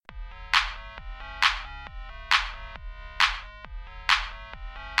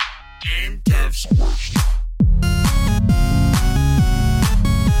Game Devs Quest.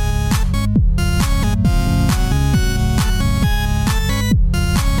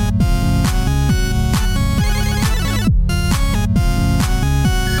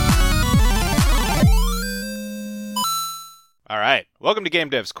 All right. Welcome to Game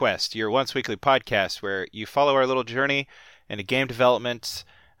Devs Quest, your once weekly podcast where you follow our little journey into game development.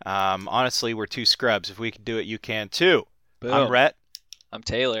 Honestly, we're two scrubs. If we can do it, you can too. Boom. I'm Rhett. I'm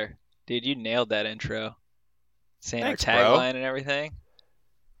Taylor. Dude, you nailed that intro. Saying Thanks, our bro. tagline and everything.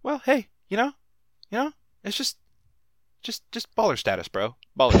 Well, hey, you know, it's just baller status, bro.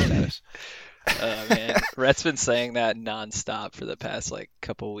 Baller status. Oh, man. Rhett's been saying that nonstop for the past,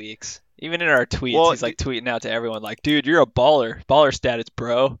 couple weeks. Even in our tweets, Well, he's, tweeting out to everyone, dude, you're a baller. Baller status,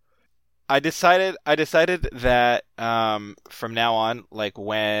 bro. I decided that from now on,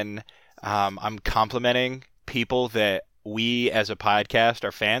 when I'm complimenting people that we as a podcast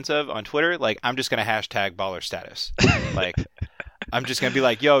are fans of on Twitter, I'm just gonna hashtag baller status. I'm just gonna be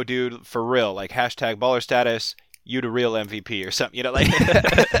like, yo, dude, for real, hashtag baller status, you the real MVP or something,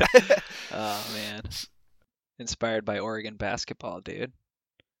 Oh, man. Inspired by Oregon basketball, dude.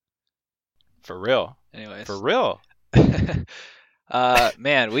 For real. Anyways. For real.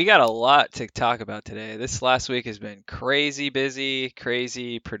 Man, we got a lot to talk about today. This last week has been crazy busy,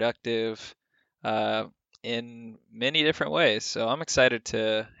 crazy productive, in many different ways. So I'm excited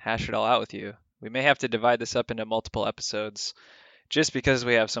to hash it all out with you. We may have to divide this up into multiple episodes just because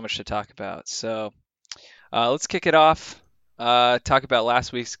we have so much to talk about. So let's kick it off. Talk about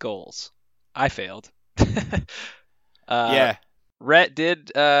last week's goals. I failed. Yeah. Rhett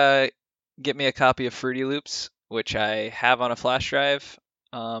did get me a copy of Fruity Loops, which I have on a flash drive,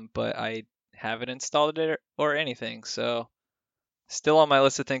 but I haven't installed it or anything. So still on my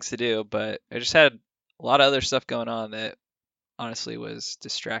list of things to do, but I just had a lot of other stuff going on that honestly was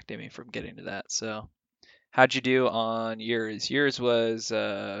distracting me from getting to that. So how'd you do on yours? Yours was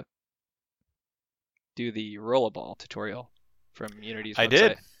do the rollerball tutorial from Unity's website. I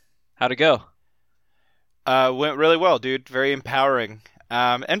did. How'd it go? Went really well, dude. Very empowering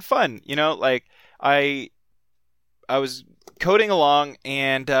and fun. I was coding along,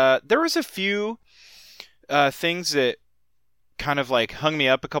 and there was a few things that kind of hung me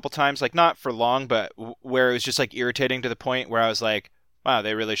up a couple times, not for long, but where it was just irritating to the point where I was like, wow,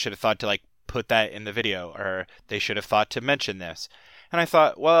 they really should have thought to put that in the video, or they should have thought to mention this. And I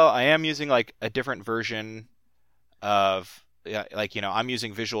thought, well, I am using a different version of I'm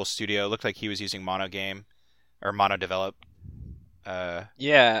using Visual Studio. It looked like he was using Monogame or Monodevelop.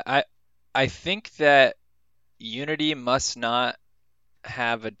 Yeah, I think that Unity must not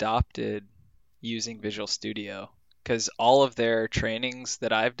have adopted using Visual Studio, because all of their trainings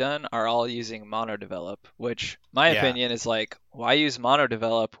that I've done are all using Monodevelop, which my opinion is why use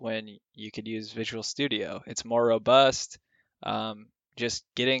Monodevelop when you could use Visual Studio? It's more robust. Just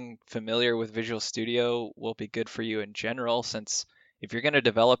getting familiar with Visual Studio will be good for you in general, since if you're going to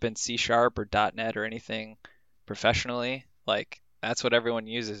develop in C# or .NET or anything professionally, that's what everyone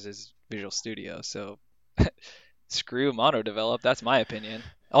uses is Visual Studio. So screw Monodevelop. That's my opinion.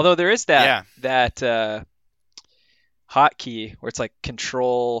 Although there is that hotkey where it's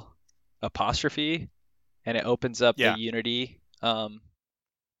Control apostrophe, and it opens up the Unity what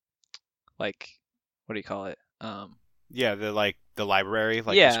do you call it? The library,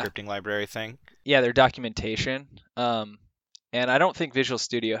 the scripting library thing. Yeah, their documentation. And I don't think Visual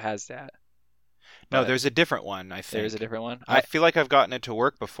Studio has that. No, there's a different one, I think. There's a different one? I feel like I've gotten it to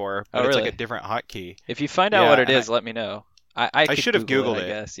work before, but really? It's a different hotkey. If you find out what it is, let me know. I should have Googled it. I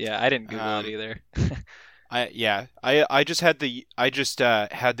guess. Yeah, I didn't Google it either. I just had the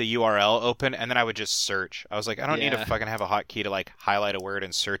URL open, and then I would just search. I was like, I don't need to fucking have a hotkey to highlight a word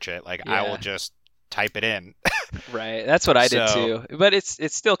and search it. I will just type it in. Right. That's what I did too. But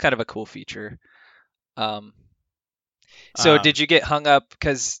it's still kind of a cool feature. So did you get hung up?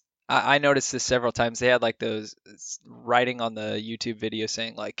 Because I noticed this several times. They had those writing on the YouTube video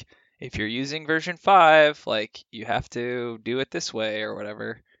saying if you're using version 5, you have to do it this way or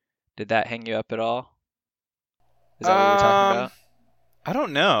whatever. Did that hang you up at all? Is that what you were talking about? I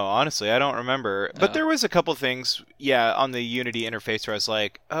don't know. Honestly, I don't remember. But there was a couple things, on the Unity interface where I was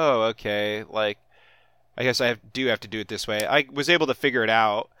like, oh, okay, I guess I do have to do it this way. I was able to figure it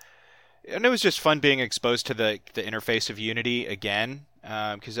out. And it was just fun being exposed to the interface of Unity again.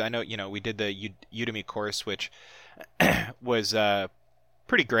 Because I know, we did the Udemy course, which was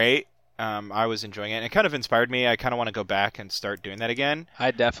pretty great. I was enjoying it. And it kind of inspired me. I kind of want to go back and start doing that again.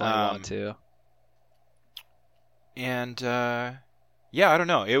 I definitely want to. And Yeah, I don't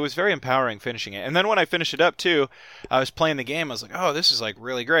know. It was very empowering finishing it. And then when I finished it up too, I was playing the game. I was like, "Oh, this is like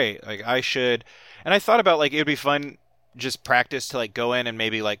really great. Like I should." And I thought about like it would be fun just practice to like go in and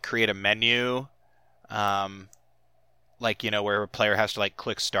maybe like create a menu, um, like where a player has to like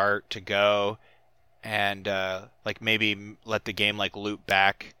click start to go, and like maybe let the game like loop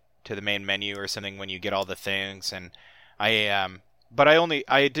back to the main menu or something when you get all the things. And but I only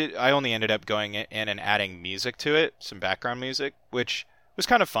ended up going in and adding music to it, some background music, which was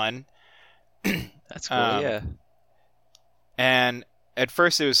kind of fun. That's cool. um, Yeah. and at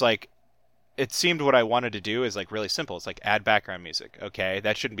first it was like it seemed what I wanted to do is like really simple. It's like add background music. Okay,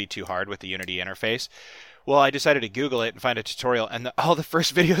 that shouldn't be too hard with the Unity interface. Well, I decided to Google it and find a tutorial, and all the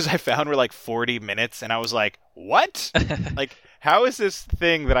first videos I found were like 40 minutes, and I was like, "What? Like, how is this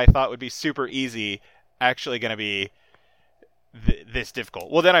thing that I thought would be super easy actually going to be this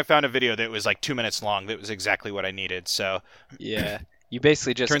difficult?" Well, then I found a video that was like 2 minutes long that was exactly what I needed. So, Yeah. You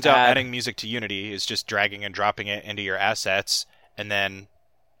basically just turns out adding music to Unity is just dragging and dropping it into your assets and then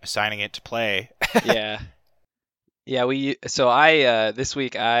assigning it to play. Yeah. Yeah, so I this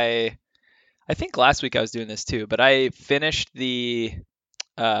week I think last week I was doing this too, but I finished the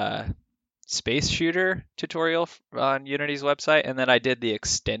uh space shooter tutorial on Unity's website, and then I did the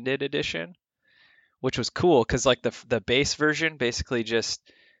extended edition, which was cool because like the base version basically just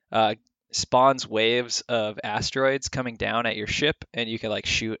uh, spawns waves of asteroids coming down at your ship, and you can like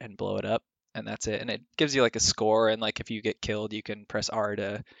shoot and blow it up, and that's it. And it gives you like a score, and like if you get killed, you can press R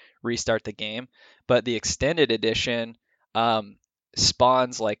to restart the game. But the extended edition um,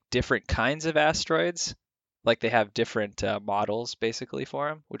 spawns like different kinds of asteroids. Like they have different models basically for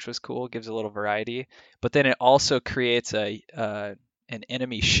them, which was cool. Gives a little variety. But then it also creates an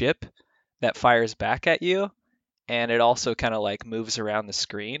enemy ship that fires back at you, and it also kind of like moves around the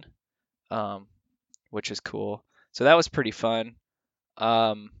screen, um, which is cool. So that was pretty fun.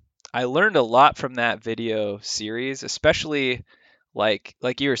 Um, I learned a lot from that video series, especially like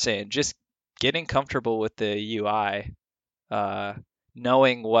you were saying, just getting comfortable with the UI, uh,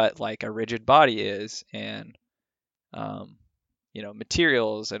 knowing what like a rigid body is, and um,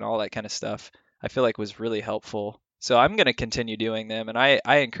 materials and all that kind of stuff. I feel like was really helpful. So I'm going to continue doing them, and I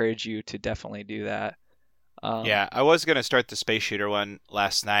encourage you to definitely do that. Um, Yeah, I was gonna start the space shooter one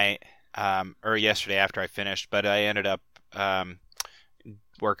last night, or yesterday after I finished, but I ended up um,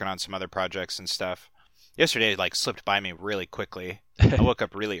 working on some other projects and stuff. Yesterday like slipped by me really quickly. I woke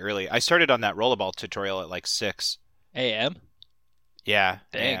up really early. I started on that rollerball tutorial at like 6. AM? Yeah,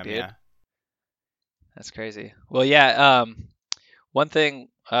 Dang, AM, dude. yeah. That's crazy. Well, yeah, one thing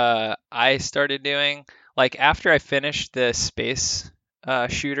I started doing, like after I finished the space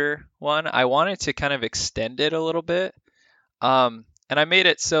shooter one, I wanted to kind of extend it a little bit. And I made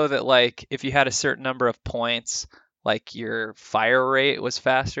it so that like if you had a certain number of points, like your fire rate was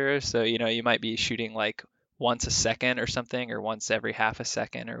faster. So, you might be shooting like once a second or something, or once every half a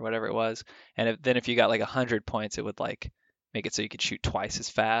second or whatever it was. And then if you got like 100 points, it would like make it so you could shoot twice as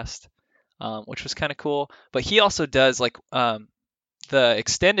fast, which was kind of cool. But he also does like the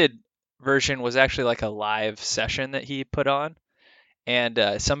extended version was actually like a live session that he put on,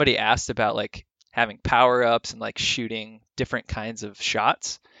 and somebody asked about like having power ups and like shooting different kinds of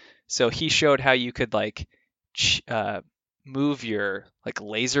shots. So he showed how you could like move your like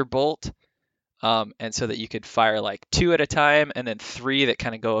laser bolt, and so that you could fire like two at a time and then three that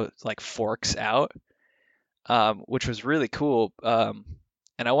kind of go like forks out, which was really cool.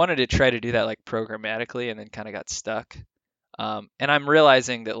 And I wanted to try to do that like programmatically, and then kind of got stuck. And I'm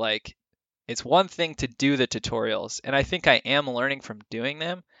realizing that like it's one thing to do the tutorials, and I think I am learning from doing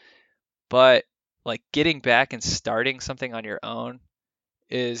them, but like getting back and starting something on your own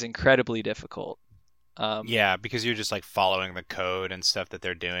is incredibly difficult. Um, Yeah, because you're just like following the code and stuff that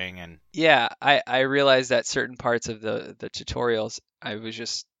they're doing, and yeah, I realized that certain parts of the tutorials I was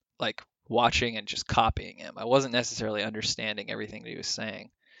just like watching and just copying him. I wasn't necessarily understanding everything that he was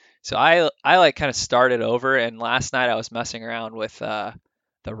saying. So I like kind of started over, and last night I was messing around with the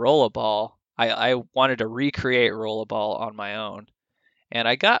rollerball. I wanted to recreate rollerball on my own, and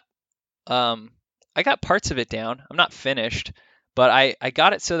um I got parts of it down. I'm not finished, but I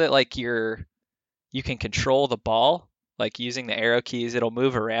got it so that like you can control the ball, like using the arrow keys, it'll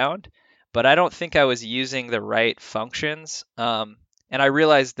move around. But I don't think I was using the right functions. And I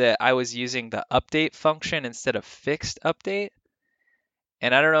realized that I was using the update function instead of fixed update.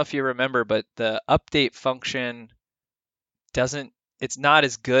 And I don't know if you remember, but the update function doesn't, it's not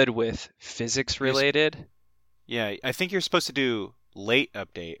as good with physics you're related. yeah, I think you're supposed to do late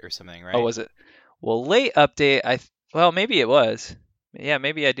update or something, Oh, right? was it? Well, late update, well, maybe it was. Yeah,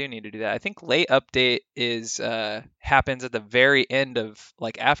 maybe I do need to do that. I think late update is happens at the very end of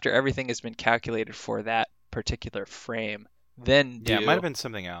like after everything has been calculated for that particular frame, then Yeah, it might have do. been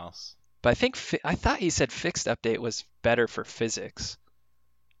something else. But I thought he said fixed update was better for physics.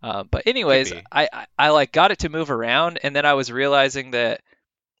 But Could anyways, be. I like got it to move around, and then I was realizing that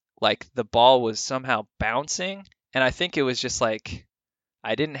like the ball was somehow bouncing, and I think it was just like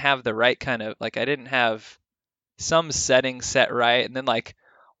I didn't have the right kind of like I didn't have some settings set right, and then like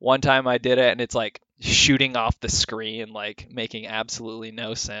one time I did it and it's like shooting off the screen, like making absolutely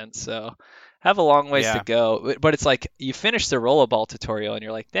no sense. So have a long ways to Yeah. go, but it's like you finish the rollerball tutorial and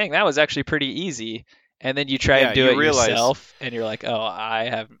you're like, dang, that was actually pretty easy. And then you try and Yeah, do you it realize, yourself, and you're like, oh,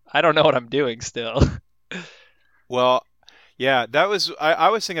 I don't know what I'm doing still. well, yeah, I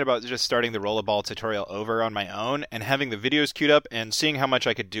was thinking about just starting the rollerball tutorial over on my own and having the videos queued up and seeing how much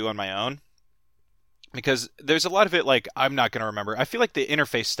I could do on my own. Because there's a lot of it like I'm not going to remember. I feel like the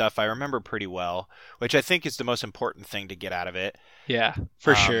interface stuff I remember pretty well, which I think is the most important thing to get out of it. Yeah,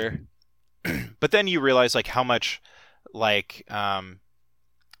 for Um, sure. but then you realize like how much like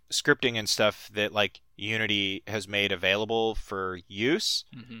scripting and stuff that like Unity has made available for use,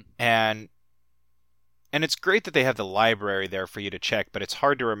 Hmm. and it's great that they have the library there for you to check, but it's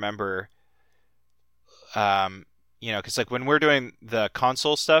hard to remember. Because like when we're doing the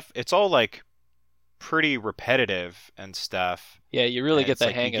console stuff, it's all like pretty repetitive and stuff, Yeah, you really and get it's the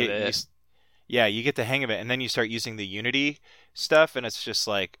like hang of it. yeah, you get the hang of it, and then you start using the Unity stuff, and it's just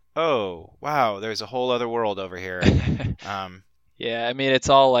like, oh wow, there's a whole other world over here. Um, Yeah, I mean, it's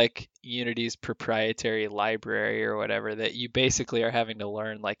all like Unity's proprietary library or whatever that you basically are having to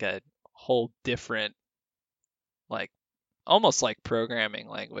learn like a whole different, like almost like programming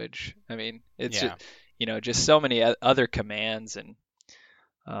language. I mean, it's yeah, just, just so many other commands and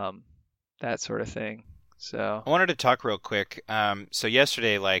um, that sort of thing. So, I wanted to talk real quick. So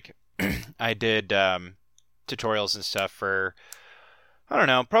yesterday, like, I did tutorials and stuff for I don't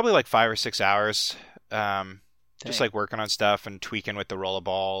know, probably like 5 or 6 hours. Just dang. like working on stuff and tweaking with the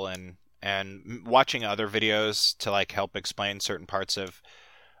rollerball and watching other videos to like help explain certain parts of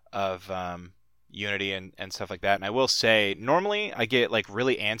Unity and stuff like that. And I will say, normally I get like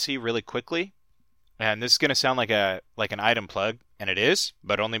really antsy really quickly, and this is gonna sound like an item plug, and it is,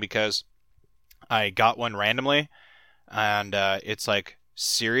 but only because I got one randomly, and it's like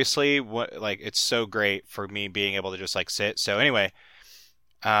seriously what like it's so great for me being able to just like sit. So anyway,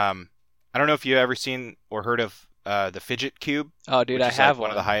 I don't know if you've ever seen or heard of the Fidget Cube, Oh, dude, which I is like have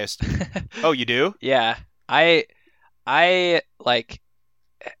one of the one. highest. Oh, you do? Yeah, I like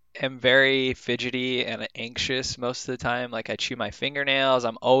am very fidgety and anxious most of the time. Like I chew my fingernails.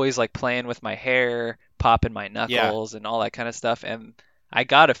 I'm always like playing with my hair, popping my Yeah, knuckles and all that kind of stuff. And I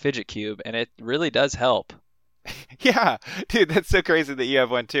got a fidget cube and it really does help. yeah, dude, that's so crazy that you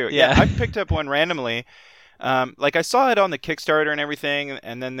have one too. Yeah, Yeah. I picked up one randomly. Like I saw it on the Kickstarter and everything,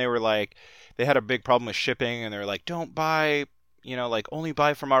 and then they were like, they had a big problem with shipping, and they were like, don't buy, like only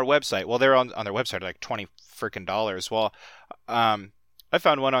buy from our website. Well, they're on their website like $20 freaking. Well, um, I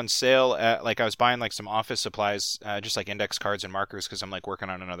found one on sale at like I was buying like some office supplies, just like index cards and markers because I'm like working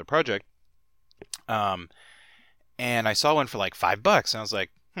on another project. Um, and I saw one for like $5, and I was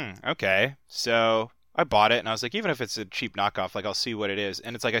like, okay. So I bought it, and I was like, even if it's a cheap knockoff, like I'll see what it is.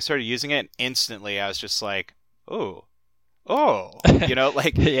 And it's like I started using it, and instantly I was just like, oh,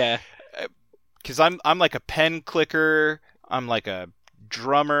 like Yeah. because I'm like a pen clicker, I'm like a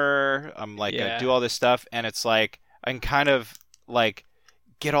drummer, I'm like a Yeah. do all this stuff, and it's like I can kind of like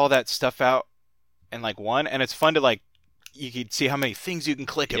get all that stuff out in like one, and it's fun to like you can see how many things you can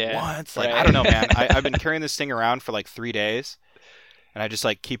click at Yeah. once. Like I don't know, man. Right. I've been carrying this thing around for like 3 days, and I just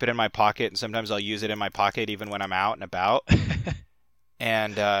like keep it in my pocket, and sometimes I'll use it in my pocket even when I'm out and about.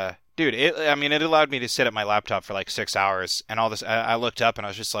 And dude, I mean, it allowed me to sit at my laptop for like 6 hours, and all this. I looked up and I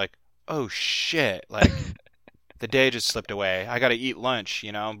was just like, oh shit, like the day just slipped away. I got to eat lunch,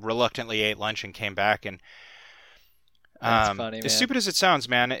 reluctantly ate lunch and came back. And That's funny, as man. stupid as it sounds,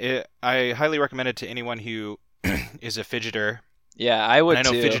 man, I highly recommend it to anyone who is a fidgeter. Yeah, I And would I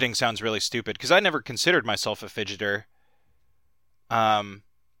know too. fidgeting sounds really stupid because I never considered myself a fidgeter. Um,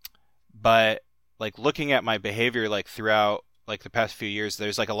 but like looking at my behavior like throughout like the past few years,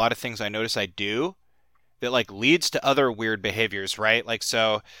 there's like a lot of things I notice I do that like leads to other weird behaviors, right? Like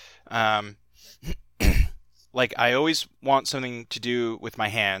so, um, like I always want something to do with my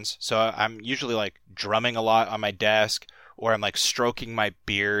hands, so I'm usually like drumming a lot on my desk, or I'm like stroking my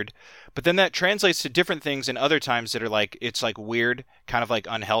beard. But then that translates to different things in other times that are like it's like weird, kind of like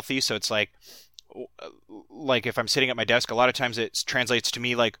unhealthy. So it's like if I'm sitting at my desk, a lot of times it translates to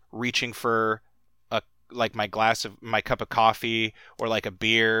me like reaching for like my cup of coffee or like a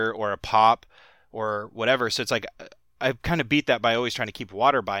beer or a pop or whatever. So it's like I kind of beat that by always trying to keep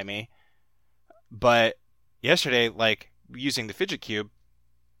water by me. But yesterday, like using the fidget cube,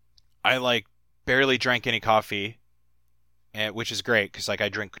 I like barely drank any coffee, which is great because like I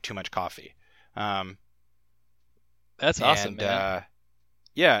drink too much coffee. Um, That's awesome, and man.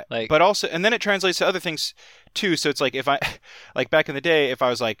 Yeah, Like, but also, and then it translates to other things too. So it's like if I, like back in the day, if I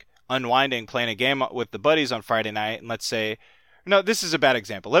was like unwinding, playing a game with the buddies on Friday night, and let's say, no, this is a bad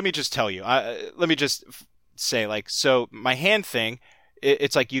example. Let me just tell you. Let me just say, like, so my hand thing,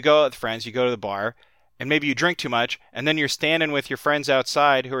 it's like you go out with friends, you go to the bar, and maybe you drink too much, and then you're standing with your friends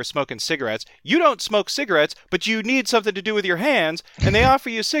outside who are smoking cigarettes. You don't smoke cigarettes, but you need something to do with your hands, and they offer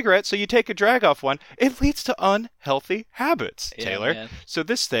you a cigarette, so you take a drag off one. It leads to unhealthy habits, yeah, Taylor. man. So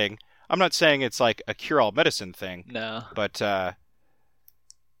this thing, I'm not saying it's like a cure-all medicine thing, No. but No,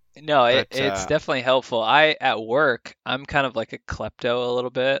 but it's definitely helpful. At work, I'm kind of like a klepto a little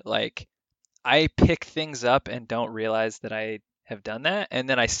bit. Like, I pick things up and don't realize that I have done that, and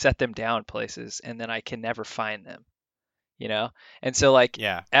then I set them down places, and then I can never find them, you know? And so, like,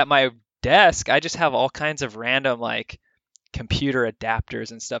 yeah, at my desk, I just have all kinds of random, like, computer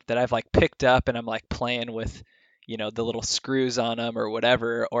adapters and stuff that I've, like, picked up, and I'm, like, playing with, the little screws on them or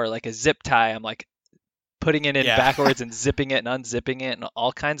whatever, or like a zip tie. I'm, like, putting it in yeah, backwards and zipping it and unzipping it and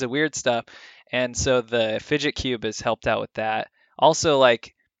all kinds of weird stuff. And so the fidget cube has helped out with that. Also,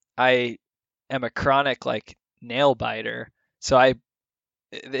 like, I am a chronic like nail biter, so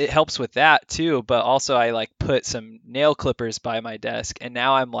it helps with that too. But also, I like put some nail clippers by my desk, and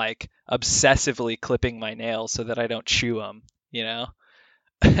now I'm like obsessively clipping my nails so that I don't chew them. You know.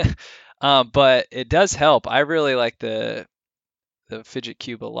 But it does help. I really like the fidget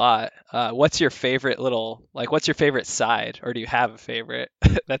cube a lot. What's your favorite what's your favorite side, or do you have a favorite?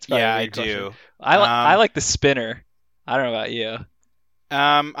 That's probably a yeah, I weird question. do. I like the spinner. I don't know about you.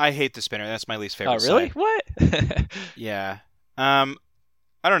 I hate the spinner. That's my least Oh, favorite really? side. What? Yeah. I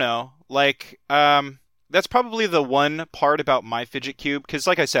don't know. Like, that's probably the one part about my fidget cube, because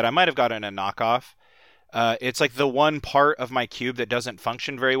like I said, I might have gotten a knockoff. It's like the one part of my cube that doesn't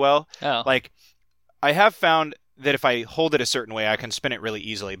function very well. Oh, Like, I have found that if I hold it a certain way, I can spin it really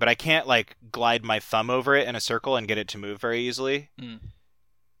easily, but I can't like glide my thumb over it in a circle and get it to move very easily. mm.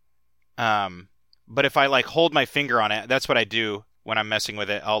 But if I like hold my finger on it, that's what I do when I'm messing with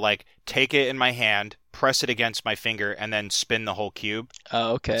it. I'll like take it in my hand, press it against my finger, and then spin the whole cube.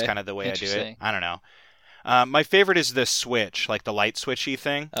 Oh, That's okay. kind of the way I do it. Interesting. I don't know. My favorite is the switch, like the light switchy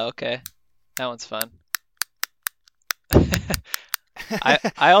thing. Oh, okay. That one's fun. I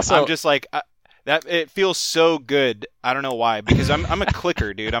I'm also just like that. It feels so good. I don't know why, because I'm a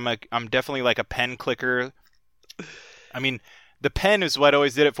clicker, dude. I'm definitely like a pen clicker. I mean, the pen is what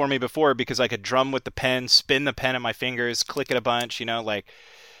always did it for me before, because I could drum with the pen, spin the pen in my fingers, click it a bunch, like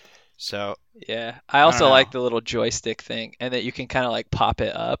so. yeah. I I don't also know. like the little joystick thing, and that you can kind of like pop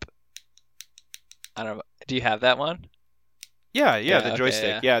it up. I don't know. Do you have that one? Yeah, Yeah. the Okay.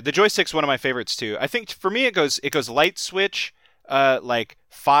 joystick. Yeah. Yeah, the joystick's one of my favorites too. I think for me it goes light switch, like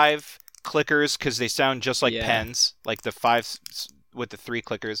 5 clickers because they sound just like Yeah. pens, like the 5 with the 3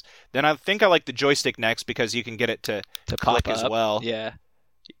 clickers. Then I think I like the joystick next because you can get it to To pop click as up. well. Yeah.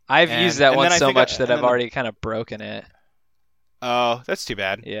 I've used And that and one then I so think much that and I've then the already kind of broken it. oh, that's too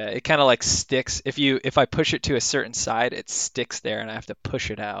bad. Yeah, it kind of like sticks. If I push it to a certain side, it sticks there, and I have to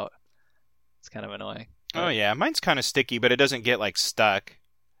push it out. It's kind of annoying. Oh But yeah, mine's kind of sticky, but it doesn't get like stuck.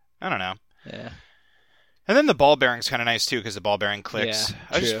 I don't know. yeah, And then the ball bearing's kind of nice too because the ball bearing yeah, clicks.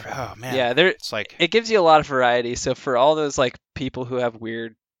 true. Oh man, Yeah, there. it's like It gives you a lot of variety. So for all those like people who have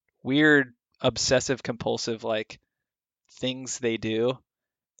weird, obsessive compulsive like things they do,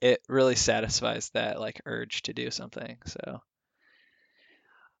 it really satisfies that like urge to do something. So,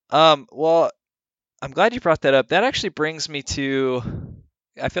 well, I'm glad you brought that up. That actually brings me to,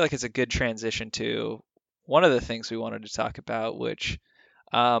 I feel like it's a good transition to one of the things we wanted to talk about, which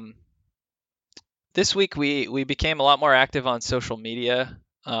um, this week we became a lot more active on social media,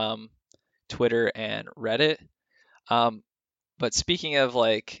 Twitter and Reddit. Um, but speaking of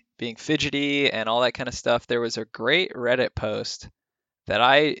like being fidgety and all that kind of stuff, there was a great Reddit post that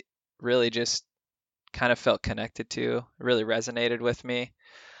I really just kind of felt connected to. It really resonated with me.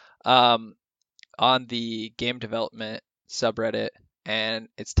 Um, on the game development subreddit, and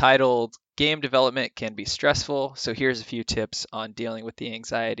it's titled Game Development Can Be Stressful. So here's a few tips on dealing with the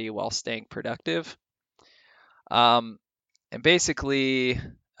anxiety while staying productive. And basically,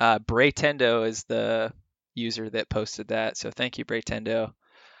 Braytendo is the user that posted that. So thank you, Braytendo.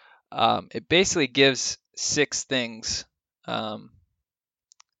 It basically gives 6 things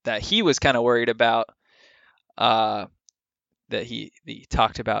that he was kind of worried about uh, that he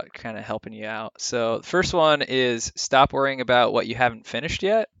talked about kind of helping you out. So the first one is stop worrying about what you haven't finished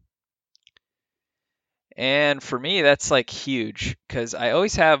yet. And for me, that's like huge because I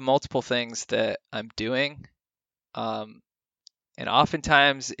always have multiple things that I'm doing. Um, and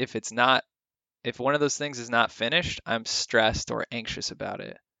oftentimes, if one of those things is not finished, I'm stressed or anxious about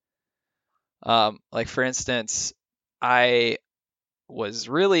it. Like for instance, I was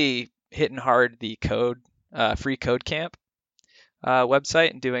really hitting hard the free code camp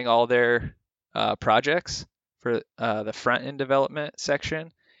website and doing all their projects for the front end development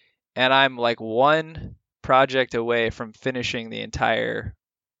section. And I'm like one project away from finishing the entire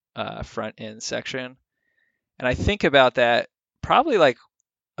front end section. And I think about that probably like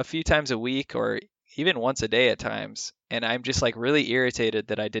a few times a week or even once a day at times. And I'm just like really irritated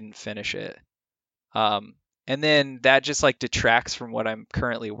that I didn't finish it. And then that just like detracts from what I'm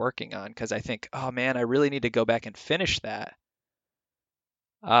currently working on because I think, oh man, I really need to go back and finish that.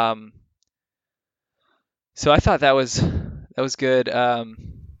 Um, so I thought that was good.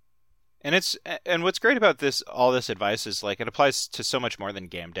 And what's great about all this advice is like it applies to so much more than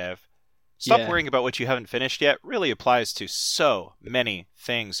game dev. Stop Yeah, worrying about what you haven't finished yet really applies to so many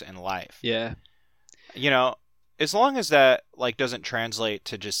things in life. yeah, You know, as long as that like doesn't translate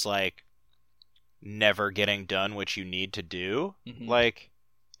to just like never getting done what you need to do, hmm like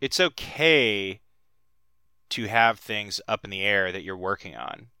it's okay to have things up in the air that you're working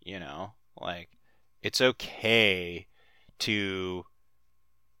on, you know? Like it's okay to,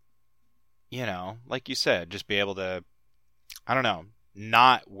 you know, like you said, just be able to, I don't know,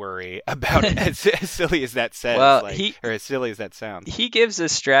 not worry about it as silly as that says, Well, like, or as silly as that sounds. he gives a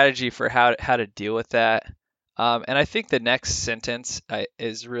strategy for how to deal with that. And I think the next sentence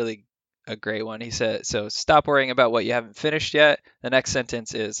is really a great one. He said, so stop worrying about what you haven't finished yet. The next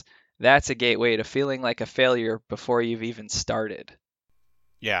sentence is, that's a gateway to feeling like a failure before you've even started.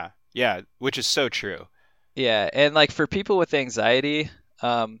 Yeah, yeah, which is so true. Yeah, and like for people with anxiety,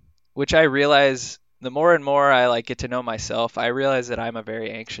 which I realize the more and more I like get to know myself, I realize that I'm a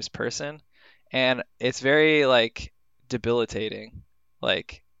very anxious person, and it's very like debilitating.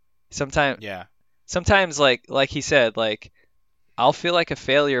 Like sometimes Yeah, sometimes like he said, like I'll feel like a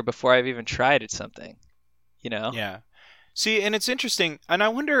failure before I've even tried at something, you know? yeah. See, and it's interesting, and I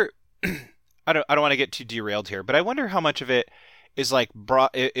wonder. I don't want to get too derailed here, but I wonder how much of it is like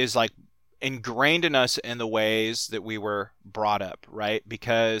ingrained in us in the ways that we were brought up, right?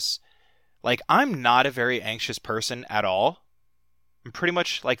 Because like I'm not a very anxious person at all. I'm pretty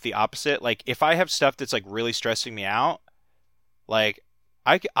much like the opposite. Like if I have stuff that's like really stressing me out, like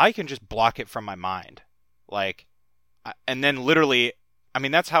I can just block it from my mind. Like and then literally, I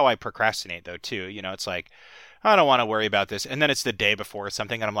mean that's how I procrastinate though too. You know, it's like I don't want to worry about this, and then it's the day before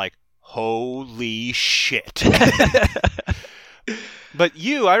something and I'm like, "Holy shit." But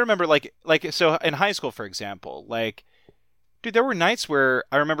I remember like so in high school, for example, like, dude, there were nights where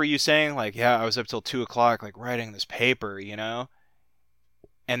I remember you saying like, yeah, I was up till 2 o'clock, like writing this paper, you know,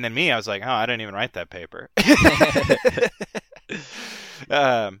 and then me, I was like, oh, I didn't even write that paper.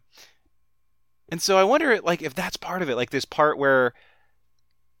 um, and so I wonder, like, if that's part of it, like this part where,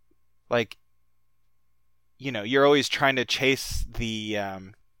 like, you know, you're always trying to chase the,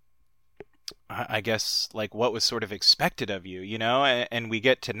 I guess, like what was sort of expected of you, you know, and we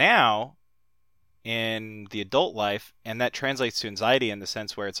get to now in the adult life, and that translates to anxiety in the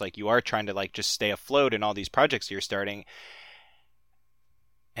sense where it's like you are trying to like just stay afloat in all these projects you're starting.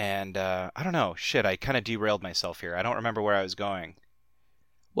 And I don't know, shit, I kind of derailed myself here. I don't remember where I was going.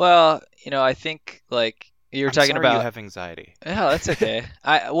 Well, I think like you were I'm talking sorry you about. have anxiety. Yeah, that's okay.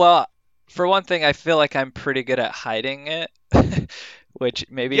 Well, for one thing, I feel like I'm pretty good at hiding it, which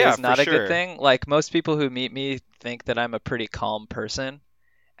maybe Yeah, is for not a good sure. thing. Like most people who meet me think that I'm a pretty calm person,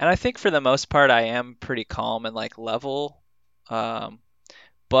 and I think for the most part I am pretty calm and like level. Um,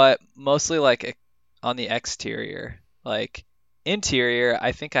 but mostly like on the exterior, like interior,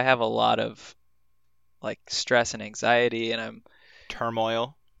 I think I have a lot of like stress and anxiety, and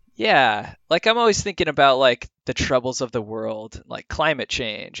Turmoil. yeah, like I'm always thinking about like the troubles of the world, like climate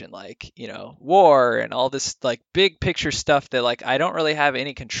change and like, war and all this like big picture stuff that like I don't really have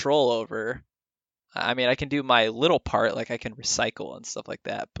any control over. I mean, I can do my little part, like I can recycle and stuff like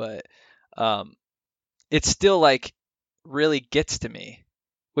that, but um it still like really gets to me,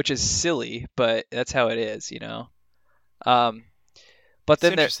 which is silly, but that's how it is. Um but It's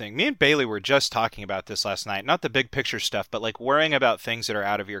then there interesting. Me and Bailey were just talking about this last night. Not the big picture stuff, but like worrying about things that are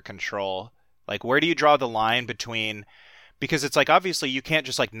out of your control. Like, where do you draw the line between, because it's like obviously you can't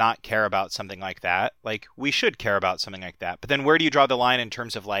just like not care about something like that. Like we should care about something like that. But then where do you draw the line in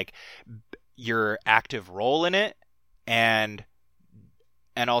terms of like your active role in it, and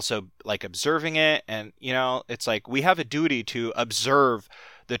also like observing it. And it's like we have a duty to observe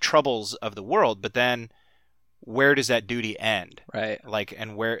the troubles of the world, but then where does that duty end? Right. Like,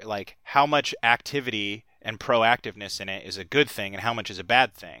 and where, like, how much activity and proactiveness in it is a good thing and how much is a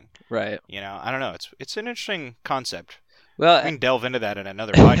bad thing? Right. I don't know. It's an interesting concept. Well, We can delve into that in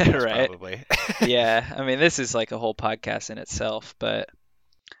another podcast, Right. probably. yeah, I mean, this is like a whole podcast in itself, but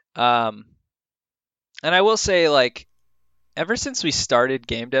and I will say, like, ever since we started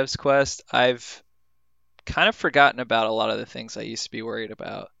Game Devs Quest, I've kind of forgotten about a lot of the things I used to be worried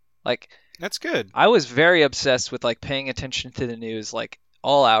about. Like, That's good. I was very obsessed with like paying attention to the news like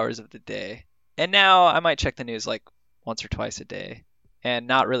all hours of the day. And now I might check the news like once or twice a day and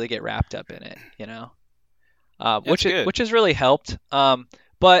not really get wrapped up in it, which good. which has really helped.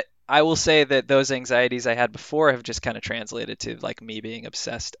 But I will say that those anxieties I had before have just kind of translated to like me being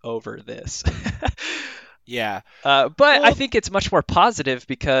obsessed over this. Yeah. But Well, I think it's much more positive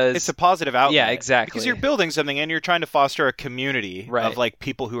because it's a positive outlet. Yeah, exactly. Because you're building something and you're trying to foster a community Right. of like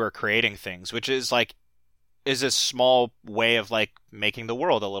people who are creating things, which is a small way of like making the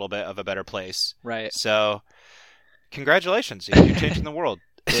world a little bit of a better place. Right. So, congratulations, you're changing the world.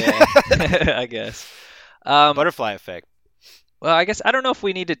 Yeah, I guess. Butterfly effect. Well, I guess I don't know if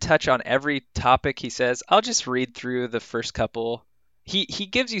we need to touch on every topic he says. I'll just read through the first couple. He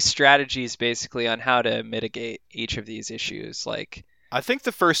gives you strategies basically on how to mitigate each of these issues. Like, I think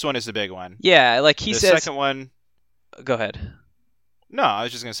the first one is the big one. yeah, like he The says. second one, Go ahead. no, I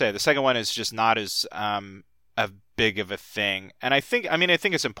was just gonna say the second one is just not as a big of a thing, and I think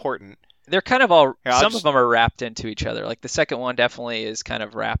it's important. They're kind of all. Yeah, Some of them are wrapped into each other. Like the second one definitely is kind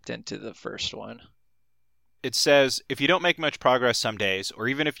of wrapped into the first one. It says, if you don't make much progress some days, or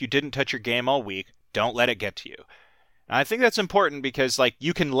even if you didn't touch your game all week, don't let it get to you. And I think that's important because, like,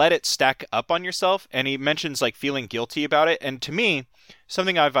 you can let it stack up on yourself, and he mentions, like, feeling guilty about it. And to me,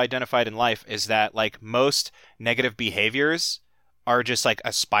 something I've identified in life is that, like, most negative behaviors are just, like,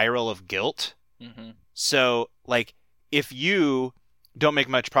 a spiral of guilt. Mm-hmm. So, like, if you don't make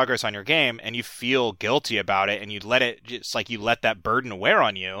much progress on your game and you feel guilty about it and you let it, just like, you let that burden wear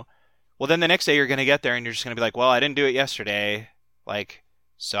on you, well, then the next day you're going to get there and you're just going to be like, well, I didn't do it yesterday. Like,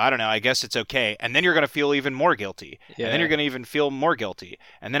 so I don't know. I guess it's okay. And then you're going to feel even more guilty. Yeah. And then you're going to even feel more guilty.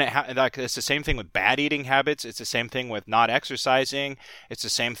 And then it's the same thing with bad eating habits. It's the same thing with not exercising. It's the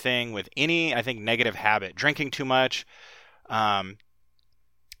same thing with any, I think, negative habit. Drinking too much. Right.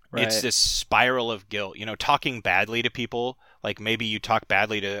 It's this spiral of guilt. Talking badly to people. Like, maybe you talk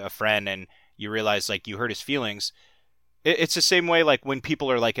badly to a friend and you realize, like, you hurt his feelings. It's the same way, like, when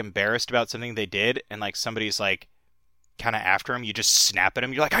people are, like, embarrassed about something they did and, like, somebody's, like, kind of after them, you just snap at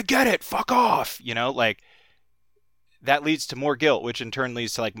them. You're like, I get it. Fuck off. Like, that leads to more guilt, which in turn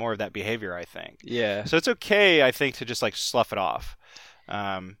leads to, like, more of that behavior, I think. Yeah. So it's okay, I think, to just, like, slough it off.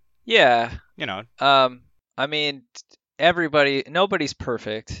 Yeah. I mean, nobody's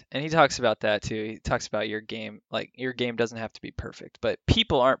perfect, and he talks about that too. He talks about your game, like your game doesn't have to be perfect, but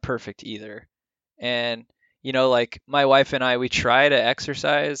people aren't perfect either. And like my wife and I, we try to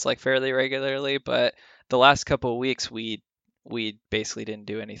exercise like fairly regularly, but the last couple of weeks we basically didn't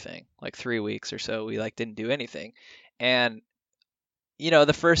do anything. Like 3 weeks or so, we like didn't do anything. And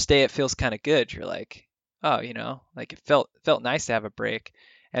the first day it feels kind of good. You're like, oh, like it felt nice to have a break.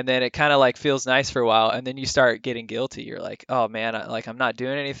 And then it kind of like feels nice for a while, and then you start getting guilty. You're like, oh man, I'm not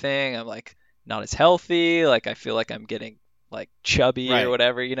doing anything. I'm like not as healthy. Like I feel like I'm getting like chubby Right. or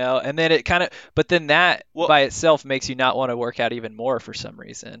whatever, And then it kind of, but then that by itself makes you not want to work out even more for some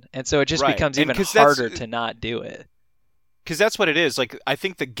reason. And so it just Right. becomes And even 'cause harder to not do it. Because that's what it is. Like, I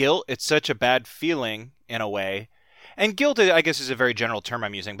think the guilt, it's such a bad feeling in a way. And guilt, I guess, is a very general term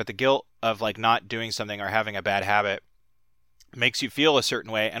I'm using, but the guilt of, like, not doing something or having a bad habit makes you feel a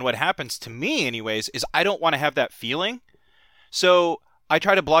certain way. And what happens to me, anyways, is I don't want to have that feeling. So I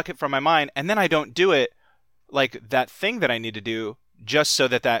try to block it from my mind, and then I don't do it, like, that thing that I need to do, just so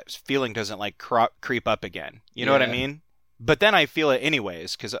that feeling doesn't, like, creep up again. You know what I Yeah. mean? But then I feel it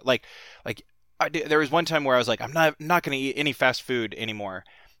anyways, because, like there was one time where I was like, I'm not going to eat any fast food anymore.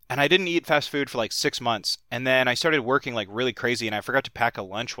 And I didn't eat fast food for like 6 months. And then I started working like really crazy, and I forgot to pack a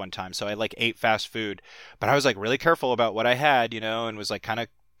lunch one time. So I like ate fast food, but I was like really careful about what I had, and was like kind of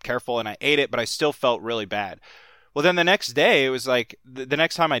careful, and I ate it, but I still felt really bad. Well, then the next day, it was like, the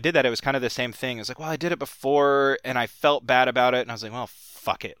next time I did that, it was kind of the same thing. It's like, well, I did it before, and I felt bad about it. And I was like, well,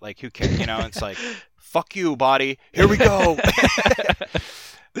 fuck it. Like, who cares? It's like, fuck you, body. Here we go.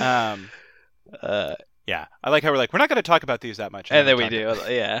 Yeah. I like how we're like, we're not going to talk about these that much. And then we do,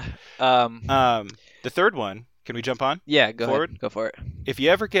 yeah. The third one, Can we jump on? Yeah, go Forward? ahead. Go for it. If you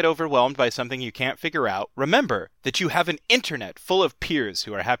ever get overwhelmed by something you can't figure out, remember that you have an internet full of peers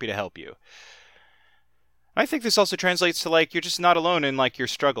who are happy to help you. I think this also translates to, like, you're just not alone in, like, your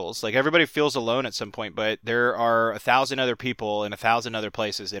struggles. Like, everybody feels alone at some point, but there are 1,000 other people in 1,000 other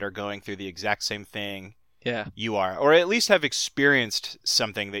places that are going through the exact same thing you are, or at least have experienced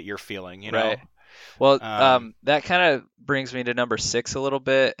something that you're feeling, you know? Right. Well, that kind of brings me to number 6 a little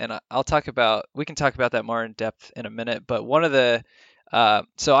bit, and we can talk about that more in depth in a minute, but one of the,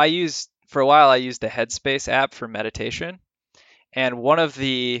 for a while I used the Headspace app for meditation, and one of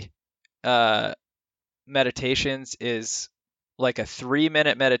the meditations is like a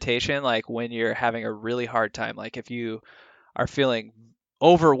 3-minute meditation, like when you're having a really hard time, like if you are feeling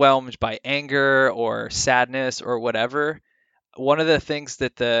overwhelmed by anger or sadness or whatever. One of the things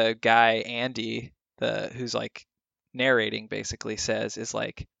that the guy Andy, who's like narrating, basically says is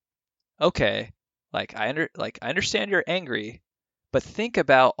like, okay, like I understand you're angry, but think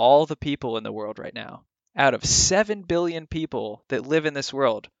about all the people in the world right now. Out of 7 billion people that live in this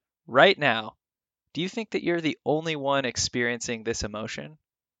world right now, do you think that you're the only one experiencing this emotion?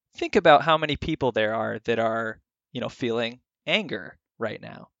 Think about how many people there are that are, feeling anger right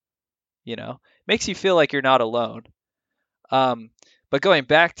now. Makes you feel like you're not alone. But going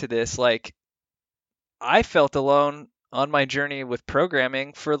back to this, like, I felt alone on my journey with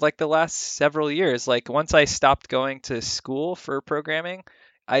programming for like the last several years. Like, once I stopped going to school for programming,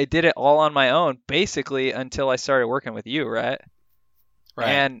 I did it all on my own, basically, until I started working with you, right? Right.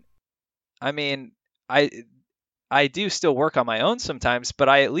 And I mean, I do still work on my own sometimes, but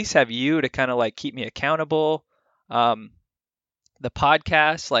I at least have you to kind of like keep me accountable. The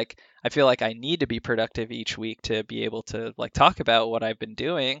podcast, like, I feel like I need to be productive each week to be able to like talk about what I've been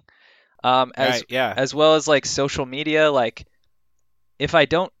doing. As well as like social media, like if I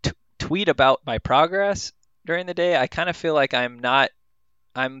don't tweet about my progress during the day, I kind of feel like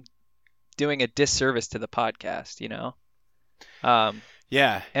I'm doing a disservice to the podcast,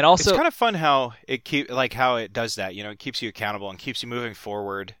 Yeah. And also, it's kind of fun how how it does that, it keeps you accountable and keeps you moving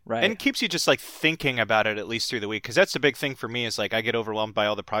forward. Right. And keeps you just like thinking about it at least through the week. Because that's the big thing for me is like I get overwhelmed by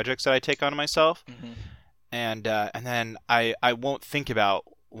all the projects that I take on myself. Mm-hmm. And then I won't think about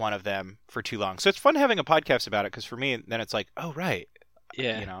one of them for too long. So it's fun having a podcast about it because for me, then it's like, oh, right.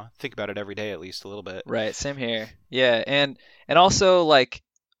 Yeah. Think about it every day at least a little bit. Right. Same here. Yeah. And also like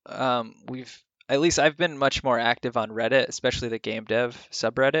I've been much more active on Reddit, especially the game dev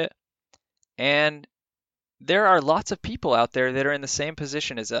subreddit. And there are lots of people out there that are in the same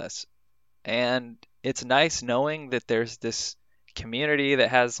position as us. And it's nice knowing that there's this community that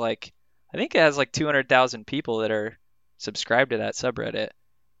has I think it has 200,000 people that are subscribed to that subreddit,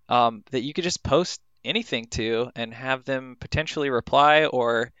 that you could just post anything to and have them potentially reply,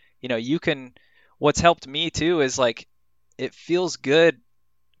 or, what's helped me too is like, it feels good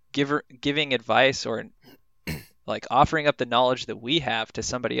giving advice or like offering up the knowledge that we have to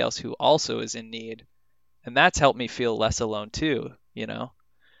somebody else who also is in need. And that's helped me feel less alone too, Yeah.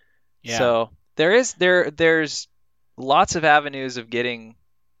 So there's lots of avenues of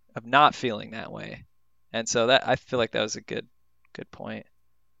not feeling that way. And so that, I feel like that was a good point.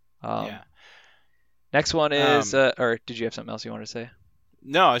 Yeah. Next one is, or did you have something else you wanted to say?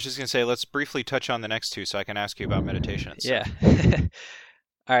 No, I was just going to say, let's briefly touch on the next two so I can ask you about meditation. Yeah.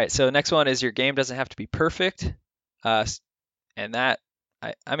 All right, so next one is your game doesn't have to be perfect. And that,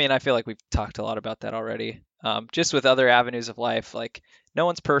 I feel like we've talked a lot about that already. Just with other avenues of life, like no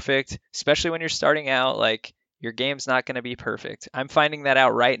one's perfect, especially when you're starting out, like your game's not going to be perfect. I'm finding that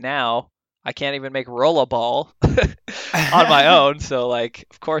out right now. I can't even make Rollerball on my own. So like,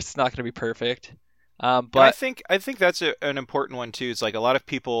 of course it's not going to be perfect. But I think that's an important one too. It's like a lot of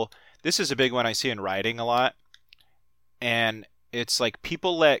people, this is a big one I see in writing a lot. And it's like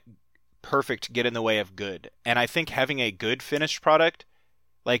people let perfect get in the way of good. And I think having a good finished product,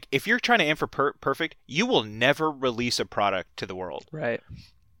 like if you're trying to aim for perfect, you will never release a product to the world. Right.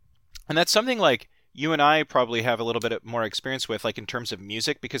 And that's something like you and I probably have a little bit more experience with, like in terms of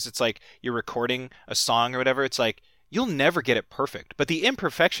music, because it's like you're recording a song or whatever. It's like you'll never get it perfect, but the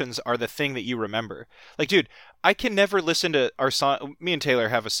imperfections are the thing that you remember. Like, dude, I can never listen to our song. Me and Taylor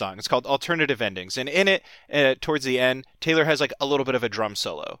have a song. It's called Alternative Endings. And in it, towards the end, Taylor has like a little bit of a drum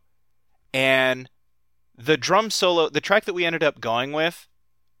solo. And the drum solo, the track that we ended up going with,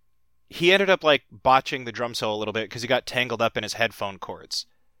 he ended up like botching the drum solo a little bit because he got tangled up in his headphone cords.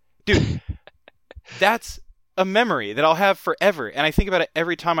 Dude, that's a memory that I'll have forever, and I think about it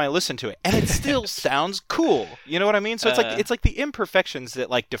every time I listen to it, and it still sounds cool. You know what I mean? So it's like the imperfections that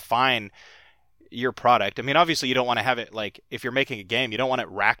like define your product. I mean, obviously you don't want to have it like, if you're making a game, you don't want it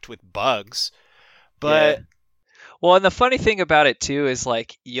racked with bugs, but Well, and the funny thing about it too is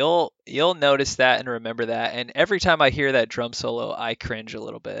like you'll notice that and remember that, and every time I hear that drum solo, I cringe a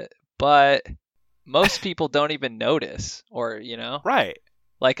little bit. But most people don't even notice, or Right.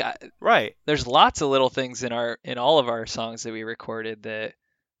 like Right. there's lots of little things in all of our songs that we recorded that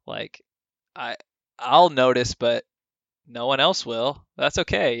like I I'll notice, but no one else will. That's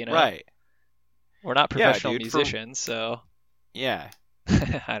okay. Right. We're not Yeah, professional dude. musicians, so Yeah.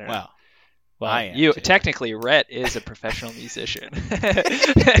 I don't know. Well, Well, I am you too. technically Rhett is a professional musician.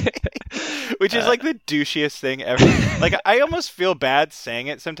 Which is like the douchiest thing ever. Like I almost feel bad saying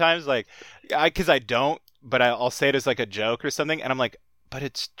it sometimes, like because I don't, but I'll say it as like a joke or something, and I'm like, but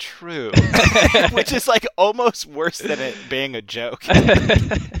it's true, which is like almost worse than it being a joke.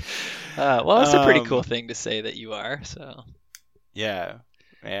 Well, it's a pretty cool Um, thing to say that you are. So, yeah,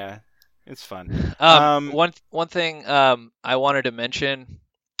 yeah, it's fun. Um, one thing I wanted to mention,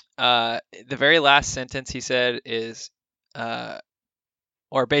 the very last sentence he said is,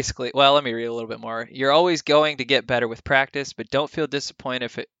 or basically, well, let me read a little bit more. You're always going to get better with practice, but don't feel disappointed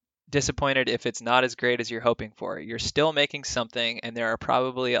if it's not as great as you're hoping for. You're still making something, and there are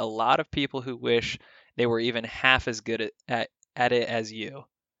probably a lot of people who wish they were even half as good at it as you,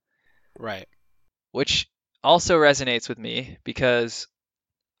 right. which also resonates with me because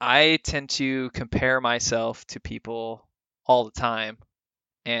I tend to compare myself to people all the time.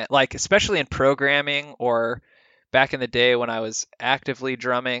 And like especially in programming or back in the day when I was actively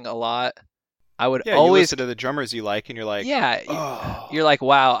drumming a lot, I would Yeah, you always listen to the drummers you like, and you're like, yeah, oh, you're like,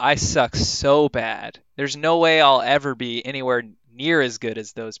 wow, I suck so bad. There's no way I'll ever be anywhere near as good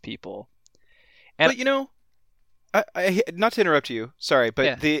as those people. And but I not to interrupt you, sorry, yeah,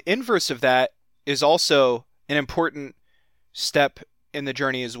 but the inverse of that is also an important step in the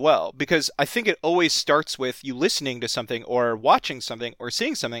journey as well, because I think it always starts with you listening to something or watching something or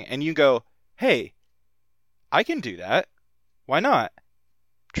seeing something, and you go, "Hey, I can do that. Why not?"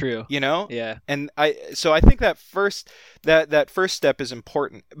 true. You know? Yeah. And I think that first step is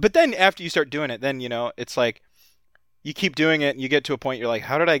important. But then after you start doing it, then it's like you keep doing it and you get to a point you're like,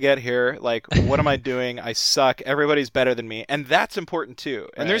 how did I get here? Like, what am I doing? I suck. Everybody's better than me. And that's important too.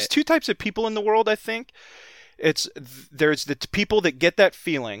 And there's Right. two types of people in the world, I think. There's the people that get that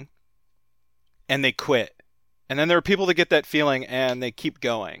feeling and they quit. And then there are people that get that feeling and they keep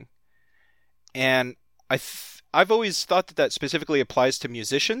going. And I've always thought that specifically applies to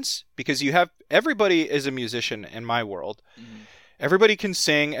musicians, because everybody is a musician in my world. Mhm. Everybody can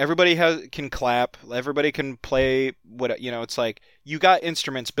sing, everybody can clap, everybody can play it's like you got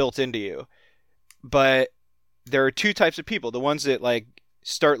instruments built into you. But there are two types of people: the ones that like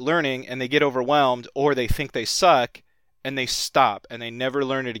start learning and they get overwhelmed, or they think they suck and they stop and they never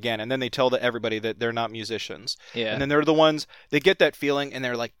learn it again, and then they tell everybody that they're not musicians. Yeah. And then there are the ones that get that feeling and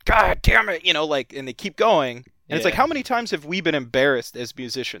they're like, God damn it, like, and they keep going. And it's like, Yeah. how many times have we been embarrassed as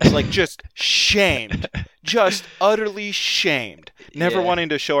musicians? Like, just shamed. Just utterly shamed. Never Yeah. wanting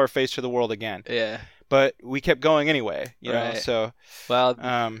to show our face to the world again. Yeah. But we kept going anyway, Right. So, Well,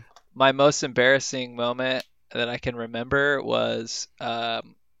 um, my most embarrassing moment that I can remember was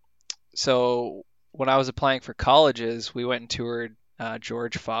so when I was applying for colleges, we went and toured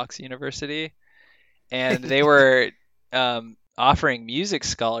George Fox University, and they were offering music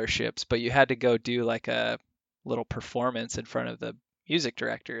scholarships, but you had to go do like a little performance in front of the music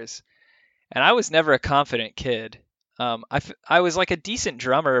directors. And I was never a confident kid. I was like a decent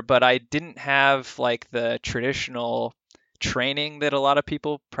drummer, but I didn't have like the traditional training that a lot of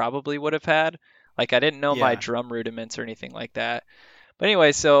people probably would have had. Like I didn't know my yeah. drum rudiments or anything like that. But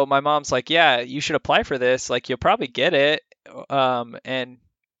anyway, so my mom's like, "Yeah, you should apply for this. Like you'll probably get it. And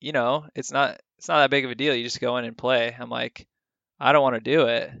it's not that big of a deal. You just go in and play." I'm like, "I don't want to do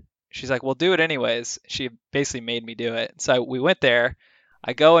it." She's like, "Well, do it anyways." She basically made me do it. So we went there.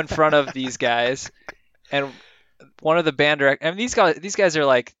 I go in front of these guys, and one of the band directors, I mean, these guys are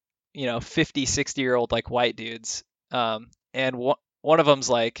like, 50, 60-year-old like white dudes. And one of them's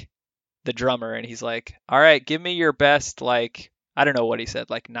like the drummer, and he's like, "All right, give me your best, like, I don't know what he said,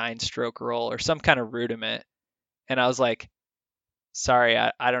 like 9-stroke roll or some kind of rudiment." And I was like, "Sorry,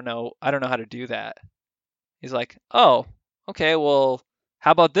 I don't know how to do that." He's like, "Oh, okay, well,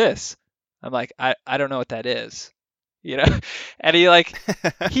 how about this?" I'm like, I don't know what that is, you know? And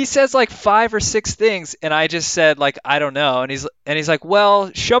he says like 5 or 6 things, and I just said like, I don't know. And he's like,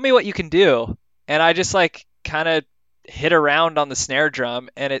 "Well, show me what you can do." And I just like kind of hit around on the snare drum,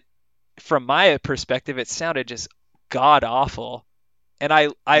 and from my perspective, it sounded just god awful. And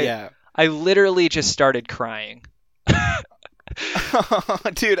Yeah. I literally just started crying.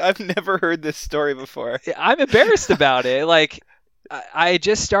 Dude, I've never heard this story before. I'm embarrassed about it. Like I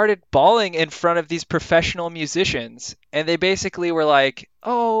just started bawling in front of these professional musicians, and they basically were like,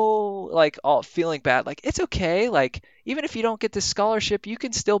 "Oh, like all feeling bad, like it's okay, like even if you don't get this scholarship, you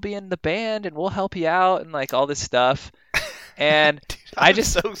can still be in the band, and we'll help you out, and like all this stuff." And Dude, I I'm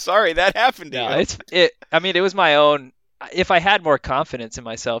just so sorry that happened to no, you. it. I mean, it was my own. If I had more confidence in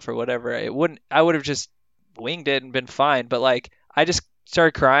myself or whatever, it wouldn't. I would have just winged it and been fine. But like, I just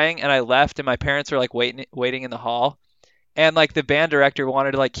started crying and I left, and my parents were like waiting in the hall, and like the band director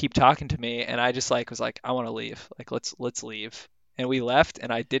wanted to like keep talking to me, and I just like was like, I want to leave. Like, let's leave. And we left,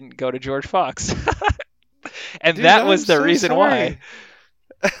 and I didn't go to George Fox, and Dude, that I'm was the so reason why. sorry.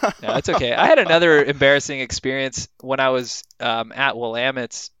 No, it's okay. I had another embarrassing experience when I was at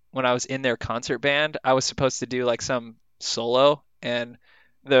Willamette's when I was in their concert band. I was supposed to do like some solo, and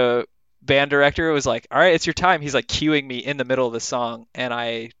the band director was like, "All right, it's your time." He's like cueing me in the middle of the song, and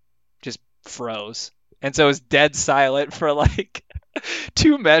I just froze. And so it was dead silent for like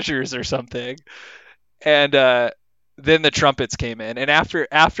two measures or something. And then the trumpets came in, and after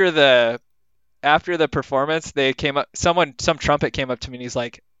the performance, they came up. Some trumpet came up to me, and he's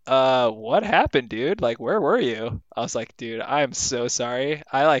like, what happened, dude? Like, where were you?" I was like, "Dude, I am so sorry.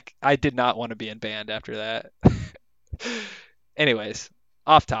 I did not want to be in band after that." Anyways,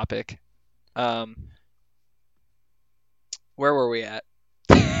 off topic. Um, where were we at?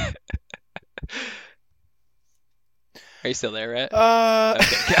 Are you still there, Rhett? Okay.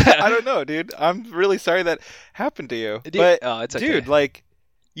 I don't know, dude. I'm really sorry that happened to you. But Oh, it's okay. dude, like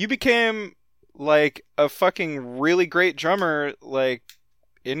you became like a fucking really great drummer like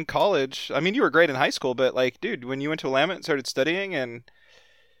in college. I mean, you were great in high school, but like dude, when you went to Willamette and started studying and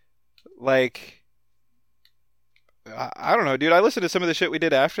like I don't know, dude. I listened to some of the shit we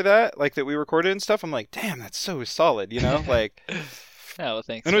did after that, like that we recorded and stuff. I'm like, "Damn, that's so solid," you know? Like Oh, well,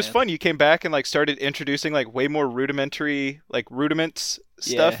 thanks, and it was man. fun. You came back and like started introducing like way more rudimentary like rudiments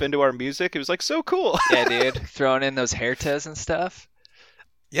Yeah. stuff into our music. It was like so cool. Yeah, dude. Throwing in those hair tes and stuff.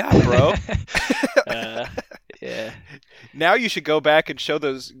 Yeah, bro. uh, yeah. Now you should go back and show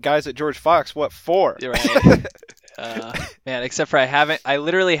those guys at George Fox what for. You're right. Man, except for I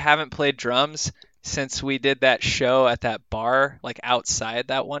literally haven't played drums since we did that show at that bar, like outside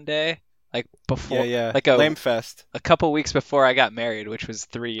that one day, like before, Yeah. like Lame Fest. a couple weeks before I got married, which was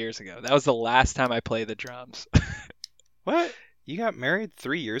 3 years ago. That was the last time I played the drums. What? You got married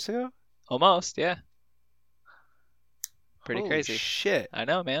 3 years ago? Almost, yeah. Pretty Holy crazy. shit. I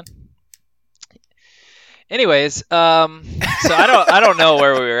know, man. Anyways, so I don't know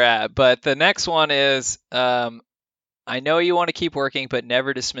where we were at, but the next one is I know you want to keep working, but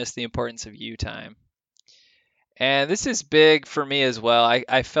never dismiss the importance of you time. And this is big for me as well.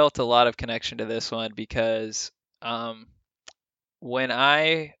 I felt a lot of connection to this one because when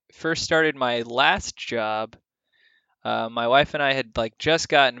I first started my last job, my wife and I had like just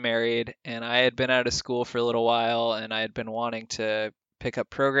gotten married, and I had been out of school for a little while, and I had been wanting to pick up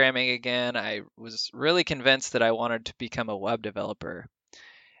programming again. I was really convinced that I wanted to become a web developer.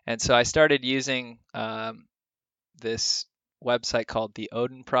 And so I started using this website called the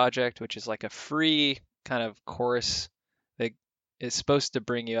Odin Project, which is like a free kind of course that is supposed to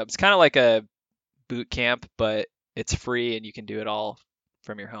bring you up. It's kind of like a boot camp, but it's free and you can do it all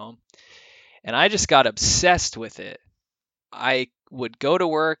from your home. And I just got obsessed with it. I would go to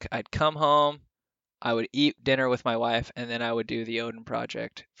work, I'd come home, I would eat dinner with my wife, and then I would do the Odin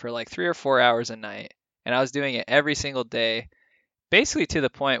Project for like 3 or 4 hours a night. And I was doing it every single day, basically to the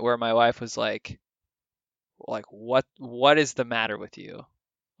point where my wife was like what is the matter with you?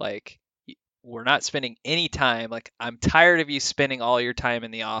 Like, we're not spending any time. Like, I'm tired of you spending all your time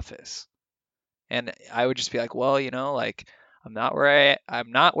in the office. And I would just be like, well, like I'm not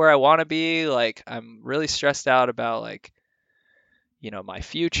where I want to be. Like, I'm really stressed out about like, my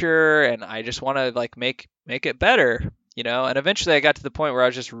future, and I just want to like make it better, And eventually I got to the point where I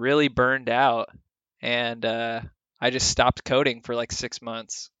was just really burned out, and I just stopped coding for like 6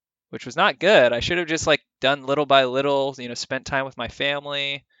 months, which was not good. I should have just like done little by little, spent time with my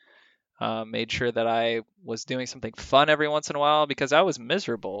family, made sure that I was doing something fun every once in a while because I was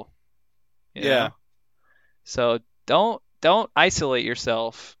miserable, you Yeah. know? So don't isolate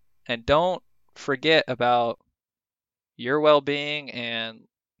yourself, and don't forget about your well-being and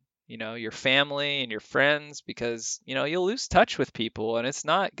your family and your friends, because you'll lose touch with people, and it's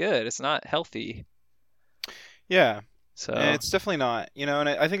not good. It's not healthy. Yeah. So It's definitely not, and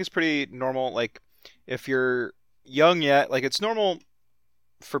I think it's pretty normal. Like, if you're young yet, like, it's normal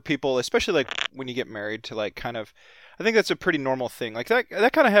for people, especially like when you get married, to like kind of, I think that's a pretty normal thing. Like that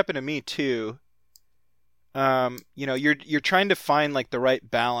kind of happened to me too. You're trying to find like the right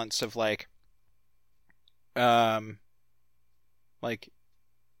balance of like, Like,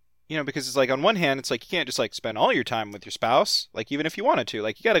 because it's like on one hand, it's like you can't just like spend all your time with your spouse, like even if you wanted to,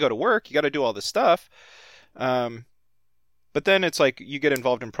 like you got to go to work, you got to do all this stuff. But then it's like you get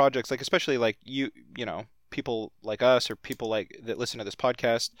involved in projects, like especially like people like us or people like that listen to this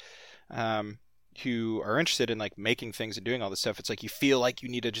podcast, who are interested in like making things and doing all this stuff. It's like you feel like you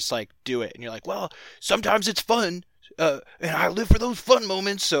need to just like do it, and you're like, well, sometimes it's fun, and I live for those fun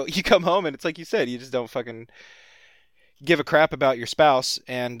moments. So you come home and it's like you said, you just don't fucking give a crap about your spouse,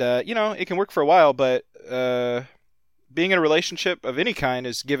 and it can work for a while, but being in a relationship of any kind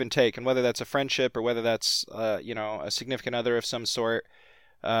is give and take, and whether that's a friendship or whether that's a significant other of some sort,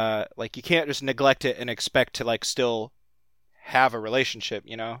 like you can't just neglect it and expect to like still have a relationship.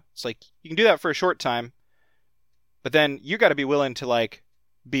 It's like you can do that for a short time, but then you got to be willing to like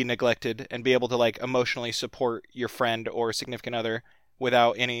be neglected and be able to like emotionally support your friend or significant other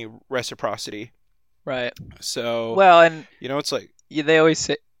without any reciprocity. Right. So well, and it's like they always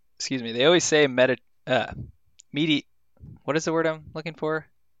say, what is the word I'm looking for?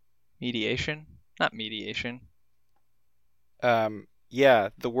 Mediation? Not mediation. Yeah,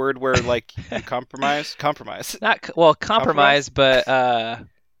 the word where like you compromise. Not compromise, but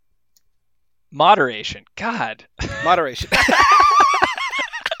moderation. God. Moderation.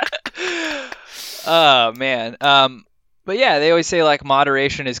 Oh man. But yeah, they always say like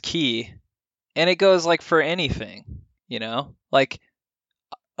moderation is key, and it goes like for anything, like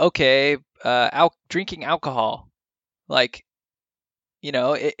okay, drinking alcohol, like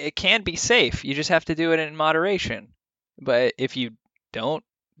it can be safe. You just have to do it in moderation. But if you don't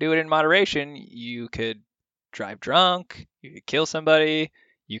do it in moderation, you could drive drunk, you could kill somebody,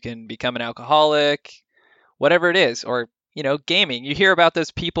 you can become an alcoholic, whatever it is. Or, gaming. You hear about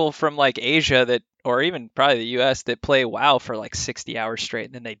those people from like Asia that, or even probably the US, that play WoW for like 60 hours straight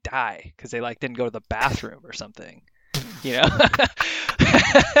and then they die because they like didn't go to the bathroom or something.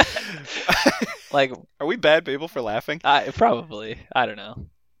 Like, are we bad people for laughing? Probably. I don't know.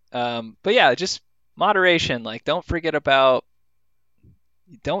 But yeah, just moderation. Like, don't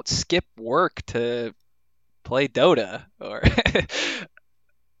skip work to play Dota. Or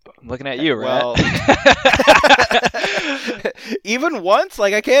I'm looking at you, Rhett. Even once?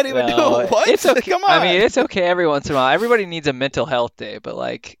 Like, I can't even do it once? It's okay. Come on. I mean, it's okay every once in a while. Everybody needs a mental health day, but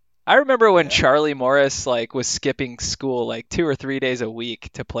like, I remember when Charlie Morris like was skipping school like 2 or 3 days a week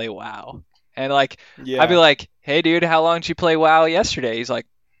to play WoW. And like, I'd be like, hey dude, how long did you play WoW yesterday? He's like,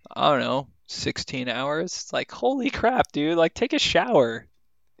 I don't know, 16 hours. It's like, holy crap, dude, like take a shower.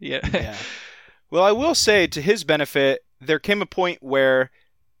 Yeah. Well, I will say to his benefit, there came a point where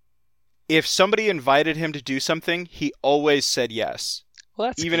if somebody invited him to do something, he always said yes. Well,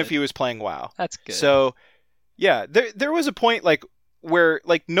 that's even good. if he was playing WoW. That's good. So, yeah, there was a point like where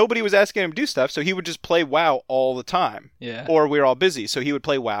like nobody was asking him to do stuff, so he would just play WoW all the time. Yeah. Or we were all busy, so he would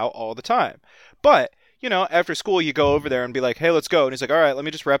play WoW all the time. But, after school you go over there and be like, hey, let's go. And he's like, all right, let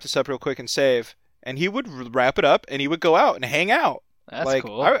me just wrap this up real quick and save. And he would wrap it up and he would go out and hang out. That's like,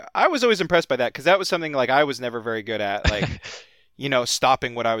 cool. I was always impressed by that because that was something like I was never very good at, like,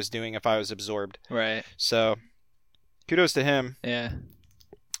 stopping what I was doing if I was absorbed. Right. So, kudos to him. Yeah.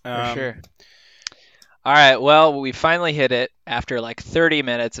 For sure. All right, well, we finally hit it after like 30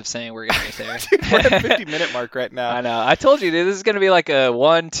 minutes of saying we're going to get there. Dude, we're at the 50-minute mark right now. I know. I told you, dude, this is going to be like a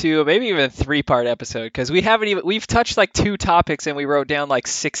 1, 2, maybe even 3-part episode because we've touched like 2 topics and we wrote down like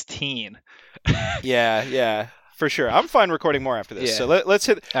 16. Yeah, for sure. I'm fine recording more after this. Yeah. So let's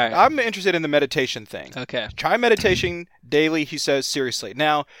hit. All right. I'm interested in the meditation thing. Okay. Try meditation daily, he says, seriously.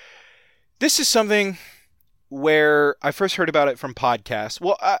 Now, this is something where I first heard about it from podcasts.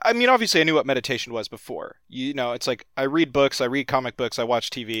 Well, I mean, obviously I knew what meditation was before. It's like I read books, I read comic books, I watch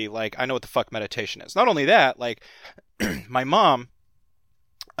TV. Like, I know what the fuck meditation is. Not only that, like, my mom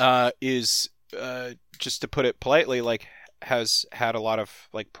is, just to put it politely, like, has had a lot of,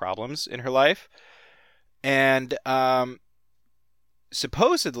 like, problems in her life. And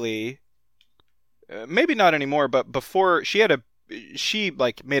supposedly, maybe not anymore, but before, she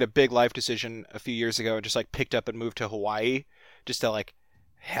like made a big life decision a few years ago and just like picked up and moved to Hawaii just to like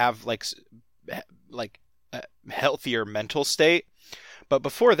have like a healthier mental state. But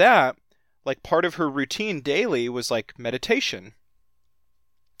before that, like part of her routine daily was like meditation.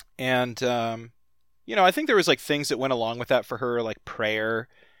 And, I think there was like things that went along with that for her, like prayer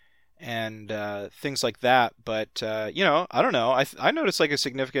and things like that. But, I don't know. I noticed like a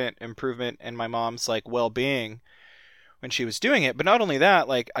significant improvement in my mom's like well-being when she was doing it. But not only that,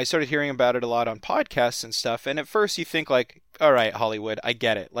 like I started hearing about it a lot on podcasts and stuff. And at first you think like, all right, Hollywood, I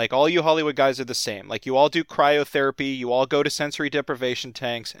get it. Like all you Hollywood guys are the same. Like you all do cryotherapy, you all go to sensory deprivation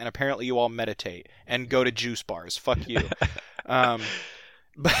tanks, and apparently you all meditate and go to juice bars. Fuck you. Um,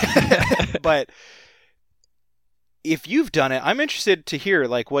 but, but if you've done it, I'm interested to hear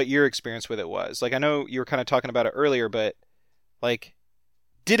like what your experience with it was. Like I know you were kind of talking about it earlier, but like,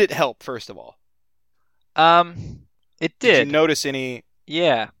 did it help? First of all, It did you did. notice any?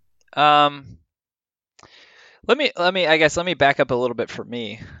 Yeah. Um, let me back up a little bit for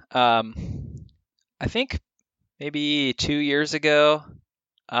me. I think maybe 2 years ago,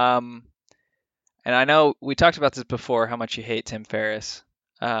 um, and I know we talked about this before, how much you hate Tim Ferriss.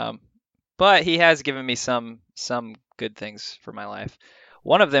 Um, but he has given me some good things for my life.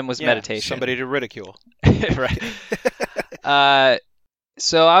 One of them was Yeah, meditation. somebody to ridicule. Right. Uh,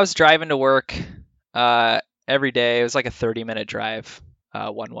 so I was driving to work every day. It was like a 30-minute drive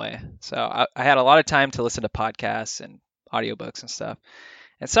one way. So I had a lot of time to listen to podcasts and audiobooks and stuff.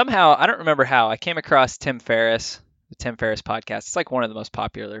 And somehow, I don't remember how, I came across Tim Ferriss, the Tim Ferriss podcast. It's like one of the most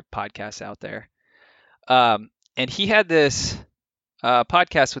popular podcasts out there. And he had this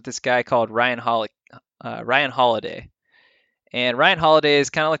podcast with this guy called Ryan Holiday. And Ryan Holiday is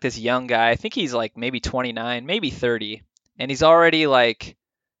kind of like this young guy. I think he's like maybe 29, maybe 30, and he's already like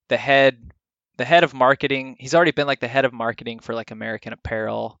the head of marketing. He's already been like the head of marketing for like American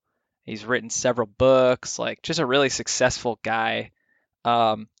Apparel. He's written several books, like just a really successful guy.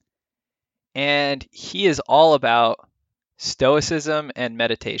 Um, and he is all about stoicism and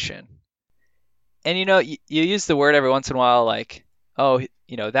meditation. And you use the word every once in a while, like, oh,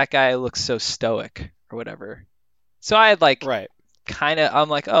 that guy looks so stoic or whatever. So I had like Right. I'm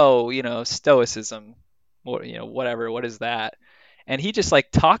like, oh, stoicism, whatever, what is that? And he just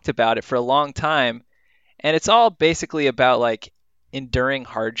like talked about it for a long time, and it's all basically about like enduring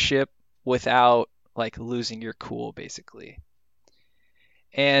hardship without like losing your cool, basically.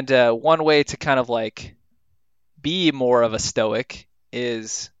 And one way to kind of like be more of a stoic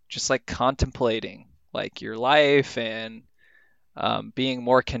is just like contemplating like your life and being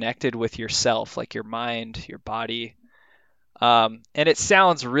more connected with yourself, like your mind, your body. And it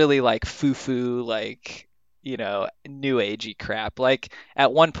sounds really like foo-foo, like, new agey crap. Like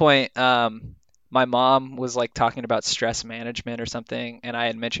at one point, my mom was like talking about stress management or something, and I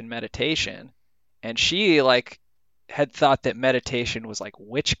had mentioned meditation, and she like had thought that meditation was like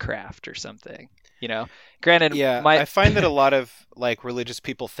witchcraft or something. Granted, Yeah, my I find that a lot of like religious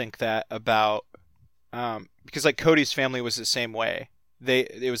people think that about because like Cody's family was the same way.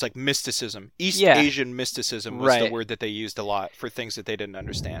 It was like mysticism. East yeah, Asian mysticism was the right. word that they used a lot for things that they didn't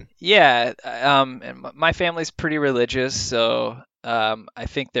understand. Yeah, and my family's pretty religious, so I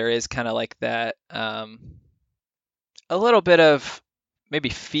think there is kind of like that, a little bit of maybe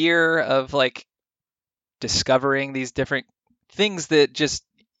fear of like discovering these different things that just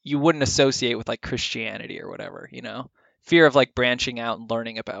you wouldn't associate with like Christianity or whatever. Fear of like branching out and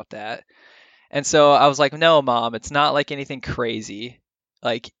learning about that. And so I was like, no, mom, it's not like anything crazy.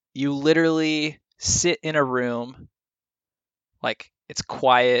 Like you literally sit in a room, like it's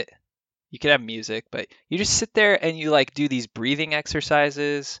quiet. You could have music, but you just sit there and you like do these breathing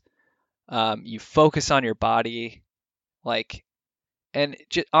exercises. You focus on your body, like, and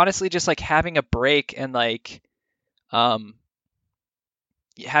honestly, just like having a break and like um,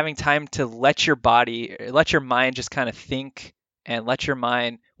 having time to let your mind just kind of think, and let your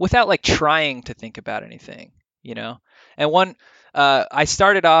mind without like trying to think about anything. And I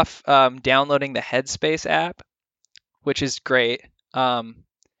started off downloading the Headspace app, which is great.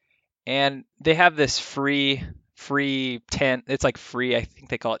 And they have this free 10, it's like free, I think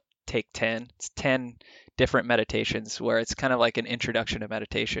they call it Take 10. It's 10 different meditations where it's kind of like an introduction to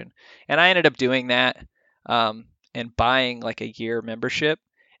meditation. And I ended up doing that, and buying like a year membership.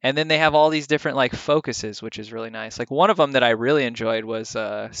 And then they have all these different like focuses, which is really nice. Like one of them that I really enjoyed was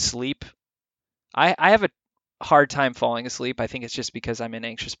sleep. I have a hard time falling asleep. I think it's just because I'm an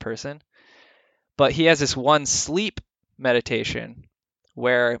anxious person. But he has this one sleep meditation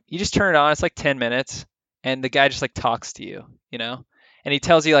where you just turn it on. It's like 10 minutes, and the guy just like talks to you, and he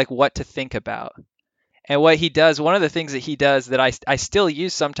tells you like what to think about. And what he does, one of the things that he does that I still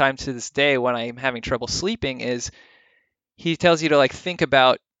use sometimes to this day when I'm having trouble sleeping, is he tells you to like think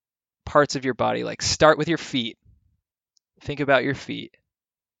about parts of your body. Like start with your feet. Think about your feet.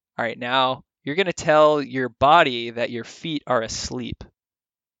 All right, now you're going to tell your body that your feet are asleep.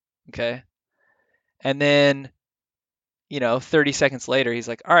 Okay? And then 30 seconds later, he's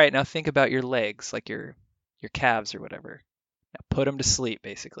like, all right, now think about your legs, like your calves or whatever. Now put them to sleep,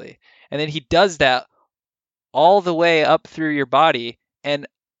 basically. And then he does that all the way up through your body. And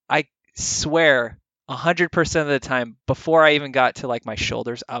I swear 100% of the time, before I even got to like my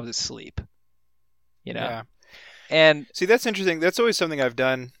shoulders, I was asleep. Yeah. And See, that's interesting. That's always something I've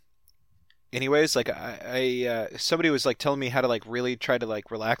done. anyways. Like somebody was like telling me how to like really try to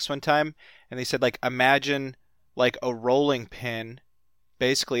like relax one time, and they said like imagine like a rolling pin,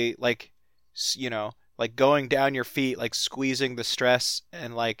 basically like like going down your feet, like squeezing the stress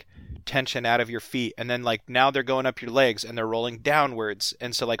and like tension out of your feet, and then like now they're going up your legs and they're rolling downwards,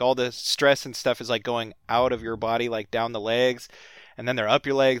 and so like all the stress and stuff is like going out of your body, like down the legs, and then they're up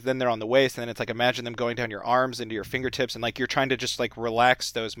your legs, then they're on the waist, and then it's like imagine them going down your arms into your fingertips, and like you're trying to just like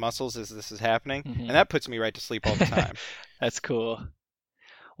relax those muscles as this is happening, and that puts me right to sleep all the time. That's cool.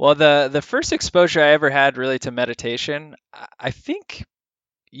 Well, the first exposure I ever had really to meditation, I think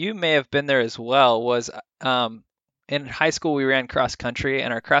you may have been there as well, was in high school we ran cross country,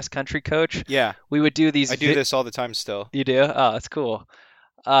 and our cross country coach, Yeah, we would do these. I do this all the time still. You do? Oh, that's cool.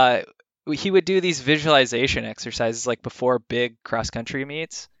 He would do these visualization exercises like before big cross country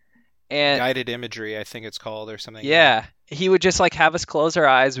meets, and Guided imagery, I think it's called, or something. yeah, he would just like have us close our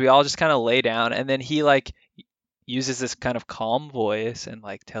eyes. We all just kind of lay down, and then he like uses this kind of calm voice and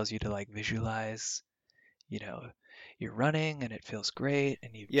like tells you to like visualize, you're running and it feels great,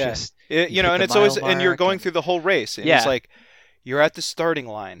 and you Yeah, just and hit the it's always, mile and you're mark going and through the whole race, and yeah, it's like you're at the starting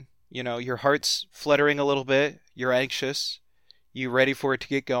line. Your heart's fluttering a little bit. You're anxious. You ready for it to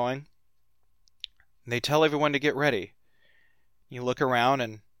get going. And they tell everyone to get ready. You look around,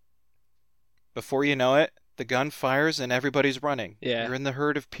 and before you know it, the gun fires and everybody's running. yeah. You're in the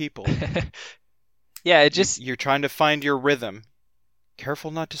herd of people. Yeah, it just You're trying to find your rhythm.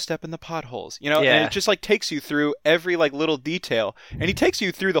 Careful not to step in the potholes. And Yeah. it just like takes you through every like little detail, and he takes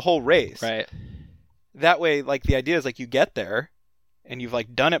you through the whole race. right. That way, like the idea is like you get there and you've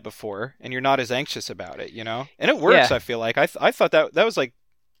like done it before, and you're not as anxious about it, and it works. Yeah. I feel like I thought that was like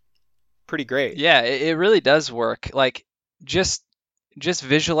pretty great. Yeah, it really does work. Like just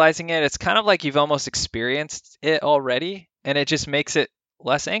visualizing it, it's kind of like you've almost experienced it already, and it just makes it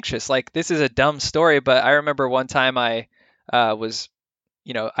less anxious. Like this is a dumb story, but I remember one time I was,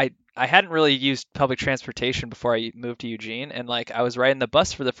 I hadn't really used public transportation before I moved to Eugene, and like I was riding the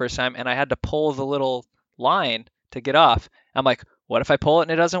bus for the first time, and I had to pull the little line to get off. I'm like, what if I pull it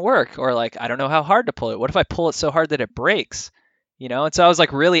and it doesn't work? Or like, I don't know how hard to pull it. What if I pull it so hard that it breaks? And so I was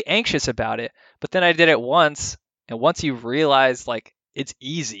like really anxious about it. But then I did it once, and once you realize like it's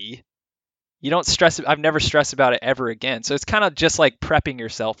easy, you don't stress. I've never stressed about it ever again. So it's kind of just like prepping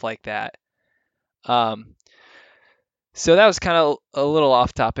yourself like that. So that was kind of a little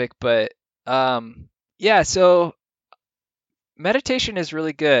off topic, but yeah. So meditation is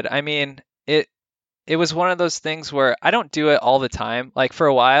really good. I mean, it was one of those things where I don't do it all the time. Like for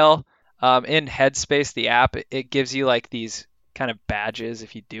a while, in Headspace, the app, it gives you like these kind of badges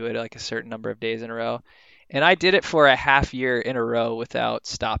if you do it like a certain number of days in a row. And I did it for a half year in a row without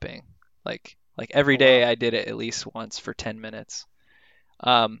stopping. Like every day I did it at least once for 10 minutes.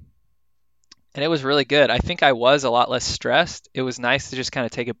 And it was really good. I think I was a lot less stressed. It was nice to just kind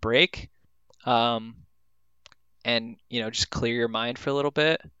of take a break, and just clear your mind for a little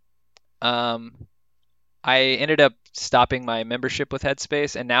bit. I ended up stopping my membership with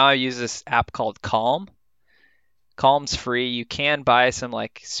Headspace, and now I use this app called Calm. Calm's free. You can buy some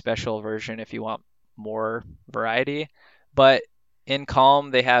like special version if you want more variety, but in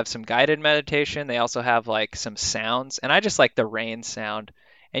Calm they have some guided meditation. They also have like some sounds, and I just like the rain sound.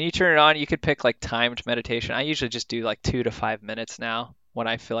 And you turn it on, you could pick like timed meditation. I usually just do like 2 to 5 minutes now when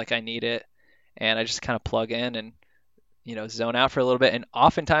I feel like I need it. And I just kind of plug in and, zone out for a little bit. And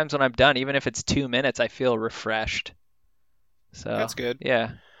oftentimes when I'm done, even if it's 2 minutes, I feel refreshed. So That's good.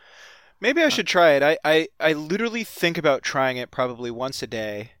 Yeah. Maybe I should try it. I literally think about trying it probably once a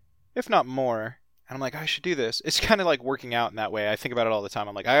day, if not more. And I'm like, I should do this. It's kind of like working out in that way. I think about it all the time.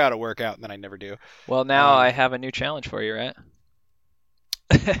 I'm like, I got to work out, and then I never do. Well, now I have a new challenge for you, right?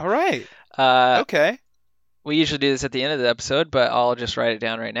 All right. Uh, Okay. We usually do this at the end of the episode, but I'll just write it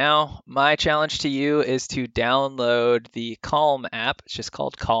down right now. My challenge to you is to download the Calm app. It's just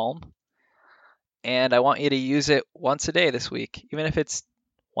called Calm. And I want you to use it once a day this week, even if it's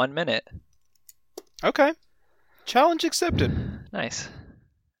 1 minute. Okay. Challenge accepted. Nice.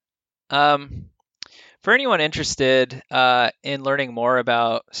 For anyone interested in learning more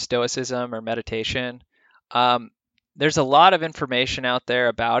about Stoicism or meditation, there's a lot of information out there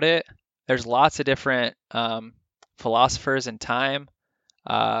about it. There's lots of different philosophers in time.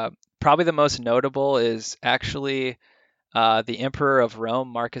 Probably the most notable is actually the Emperor of Rome,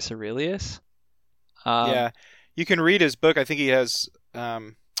 Marcus Aurelius. Yeah. You can read his book. I think he has,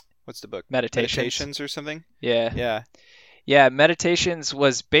 what's the book? Meditations or something? Yeah. Yeah. Yeah, Meditations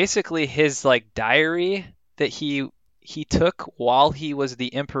was basically his like diary that he took while he was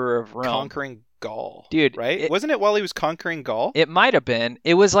the Emperor of Rome. Conquering Gaul, Dude, right? Wasn't it while he was conquering Gaul? it might have been.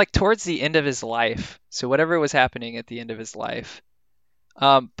 It was like towards the end of his life. So whatever was happening at the end of his life.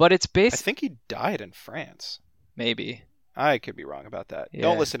 But it's I based think he died in France. maybe. I could be wrong about that. Yeah.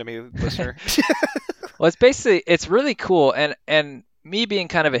 Don't listen to me, listener. Well, it's really cool, and me being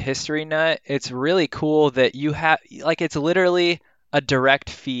kind of a history nut, it's really cool that you have like it's literally a direct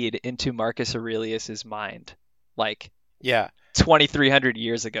feed into Marcus Aurelius's mind, like Yeah. 2,300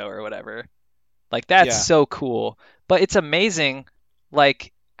 years ago or whatever. Like that's Yeah. so cool. But it's amazing,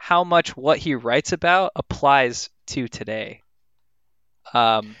 like how much what he writes about applies to today.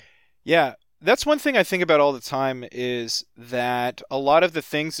 Yeah. That's one thing I think about all the time is that a lot of the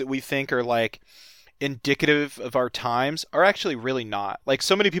things that we think are like indicative of our times are actually really not. Like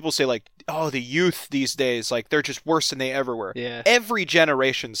so many people say like, oh, the youth these days, like they're just worse than they ever were. Yeah, Every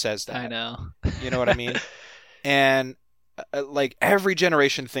generation says that. I know. You know what I mean? And like every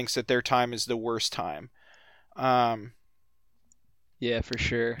generation thinks that their time is the worst time. Yeah, for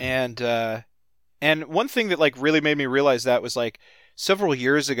sure. And one thing that like really made me realize that was like several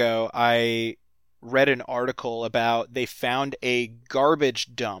years ago I read an article about they found a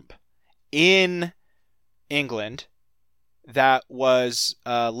garbage dump in England that was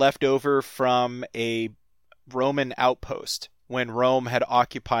left over from a Roman outpost when Rome had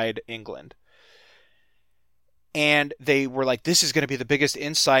occupied England. And they were like, this is going to be the biggest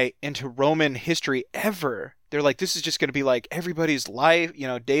insight into Roman history ever. They're like, this is just going to be like everybody's life, you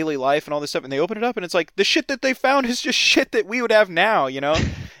know, daily life and all this stuff. And they open it up and it's like, the shit that they found is just shit that we would have now, you know?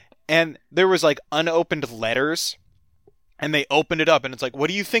 And there was like unopened letters and they opened it up and it's like, what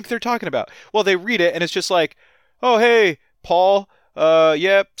do you think they're talking about? Well, they read it and it's just like, oh, hey, Paul,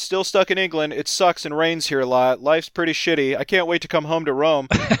 yep, still stuck in England. It sucks and rains here a lot. Life's pretty shitty. I can't wait to come home to Rome.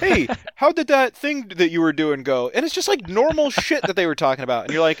 Hey, how did that thing that you were doing go? And it's just like normal shit that they were talking about.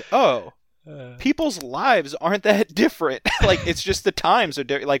 And you're like, oh, people's lives aren't that different. Like, it's just the times are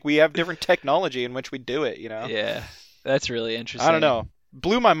different. Like, we have different technology in which we do it, you know? Yeah, that's really interesting. I don't know.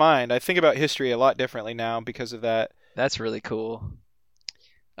 Blew my mind. I think about history a lot differently now because of that. That's really cool.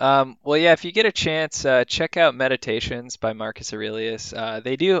 Well, yeah, if you get a chance, check out Meditations by Marcus Aurelius.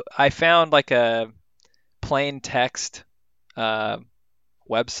 I found like a plain text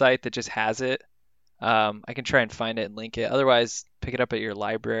website that just has it. I can try and find it and link it. Otherwise, pick it up at your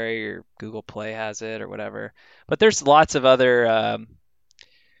library or Google Play has it or whatever. But there's lots of other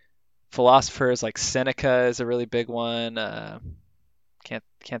philosophers, like Seneca is a really big one.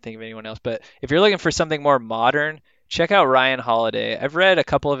 Can't think of anyone else. But if you're looking for something more modern, check out Ryan Holiday. I've read a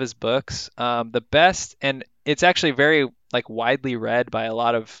couple of his books. The best, and it's actually very like widely read by a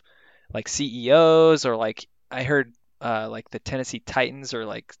lot of like CEOs or like I heard like the Tennessee Titans or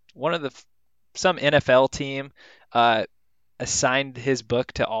like one of some NFL team assigned his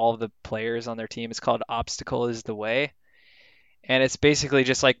book to all of the players on their team. It's called Obstacle is the Way, and it's basically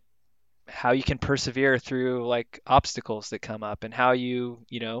just like how you can persevere through like obstacles that come up and how you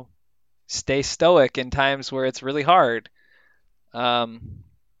know stay stoic in times where it's really hard.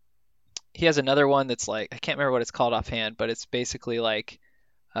 He has another one that's like, I can't remember what it's called offhand, but it's basically like,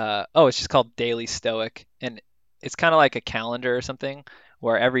 it's just called Daily Stoic. And it's kind of like a calendar or something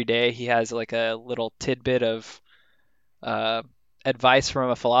where every day he has like a little tidbit of advice from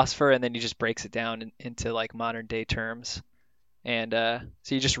a philosopher and then he just breaks it down into like modern day terms. And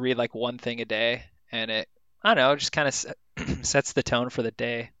so you just read like one thing a day and it, I don't know, just kind of sets the tone for the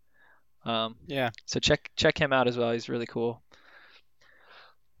day. Yeah. So check him out as well. He's really cool.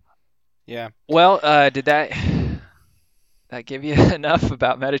 Yeah. Well, did that give you enough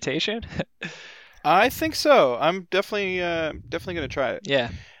about meditation? I think so. I'm definitely going to try it. Yeah.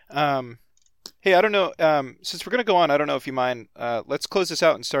 Hey, I don't know. Since we're going to go on, I don't know if you mind. Let's close this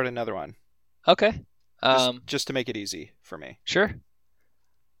out and start another one. Okay. Just to make it easy for me. Sure.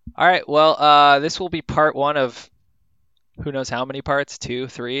 All right. Well, this will be part one of who knows how many parts? 2,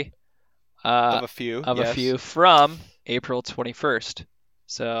 3. Of a few. Of yes. a few from April 21st.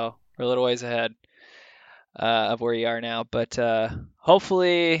 So we're a little ways ahead of where you are now. But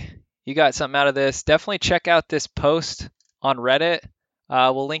hopefully you got something out of this. Definitely check out this post on Reddit.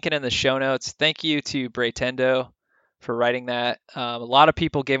 We'll link it in the show notes. Thank you to Braytendo for writing that. A lot of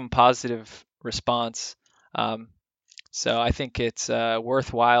people gave him positive response. So I think it's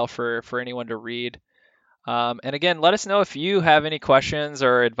worthwhile for anyone to read. And again, let us know if you have any questions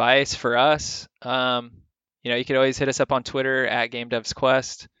or advice for us. You could always hit us up on Twitter at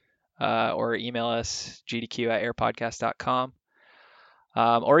GameDevsQuest or email us gdq@airpodcast.com.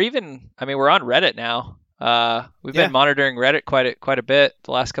 Or even, we're on Reddit now. We've been monitoring Reddit quite a bit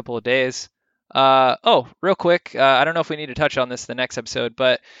the last couple of days. Real quick, I don't know if we need to touch on this the next episode,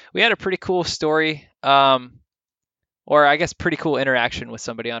 but we had a pretty cool story, or I guess pretty cool interaction with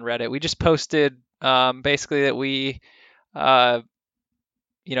somebody on Reddit. We just posted basically that we, had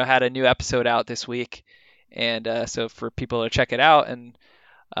a new episode out this week, and so for people to check it out, and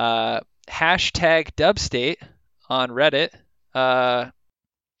hashtag Dubstate on Reddit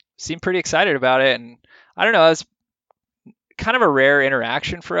seemed pretty excited about it, and I don't know, it's kind of a rare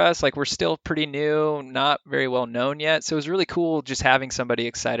interaction for us. Like we're still pretty new, not very well known yet, so it was really cool just having somebody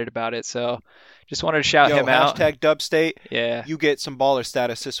excited about it. So just wanted to shout him out. Hashtag Dubstate. Yeah. You get some baller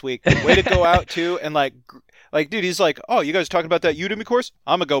status this week. Way to go out too, and like, dude, he's like, oh, you guys talking about that Udemy course?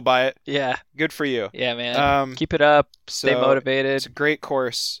 I'm gonna go buy it. Yeah. Good for you. Yeah, man. Keep it up. Stay motivated. It's a great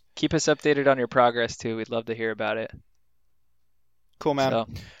course. Keep us updated on your progress too. We'd love to hear about it. Cool, man.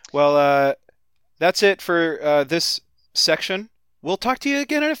 Well, that's it for this section. We'll talk to you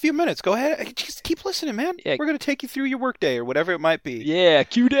again in a few minutes. Go ahead. Just keep listening, man. Yeah. We're going to take you through your workday or whatever it might be. Yeah,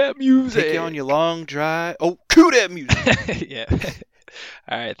 cue that music. Take you on your long drive. Oh, cue that music. Yeah.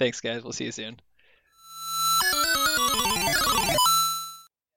 All right. Thanks, guys. We'll see you soon.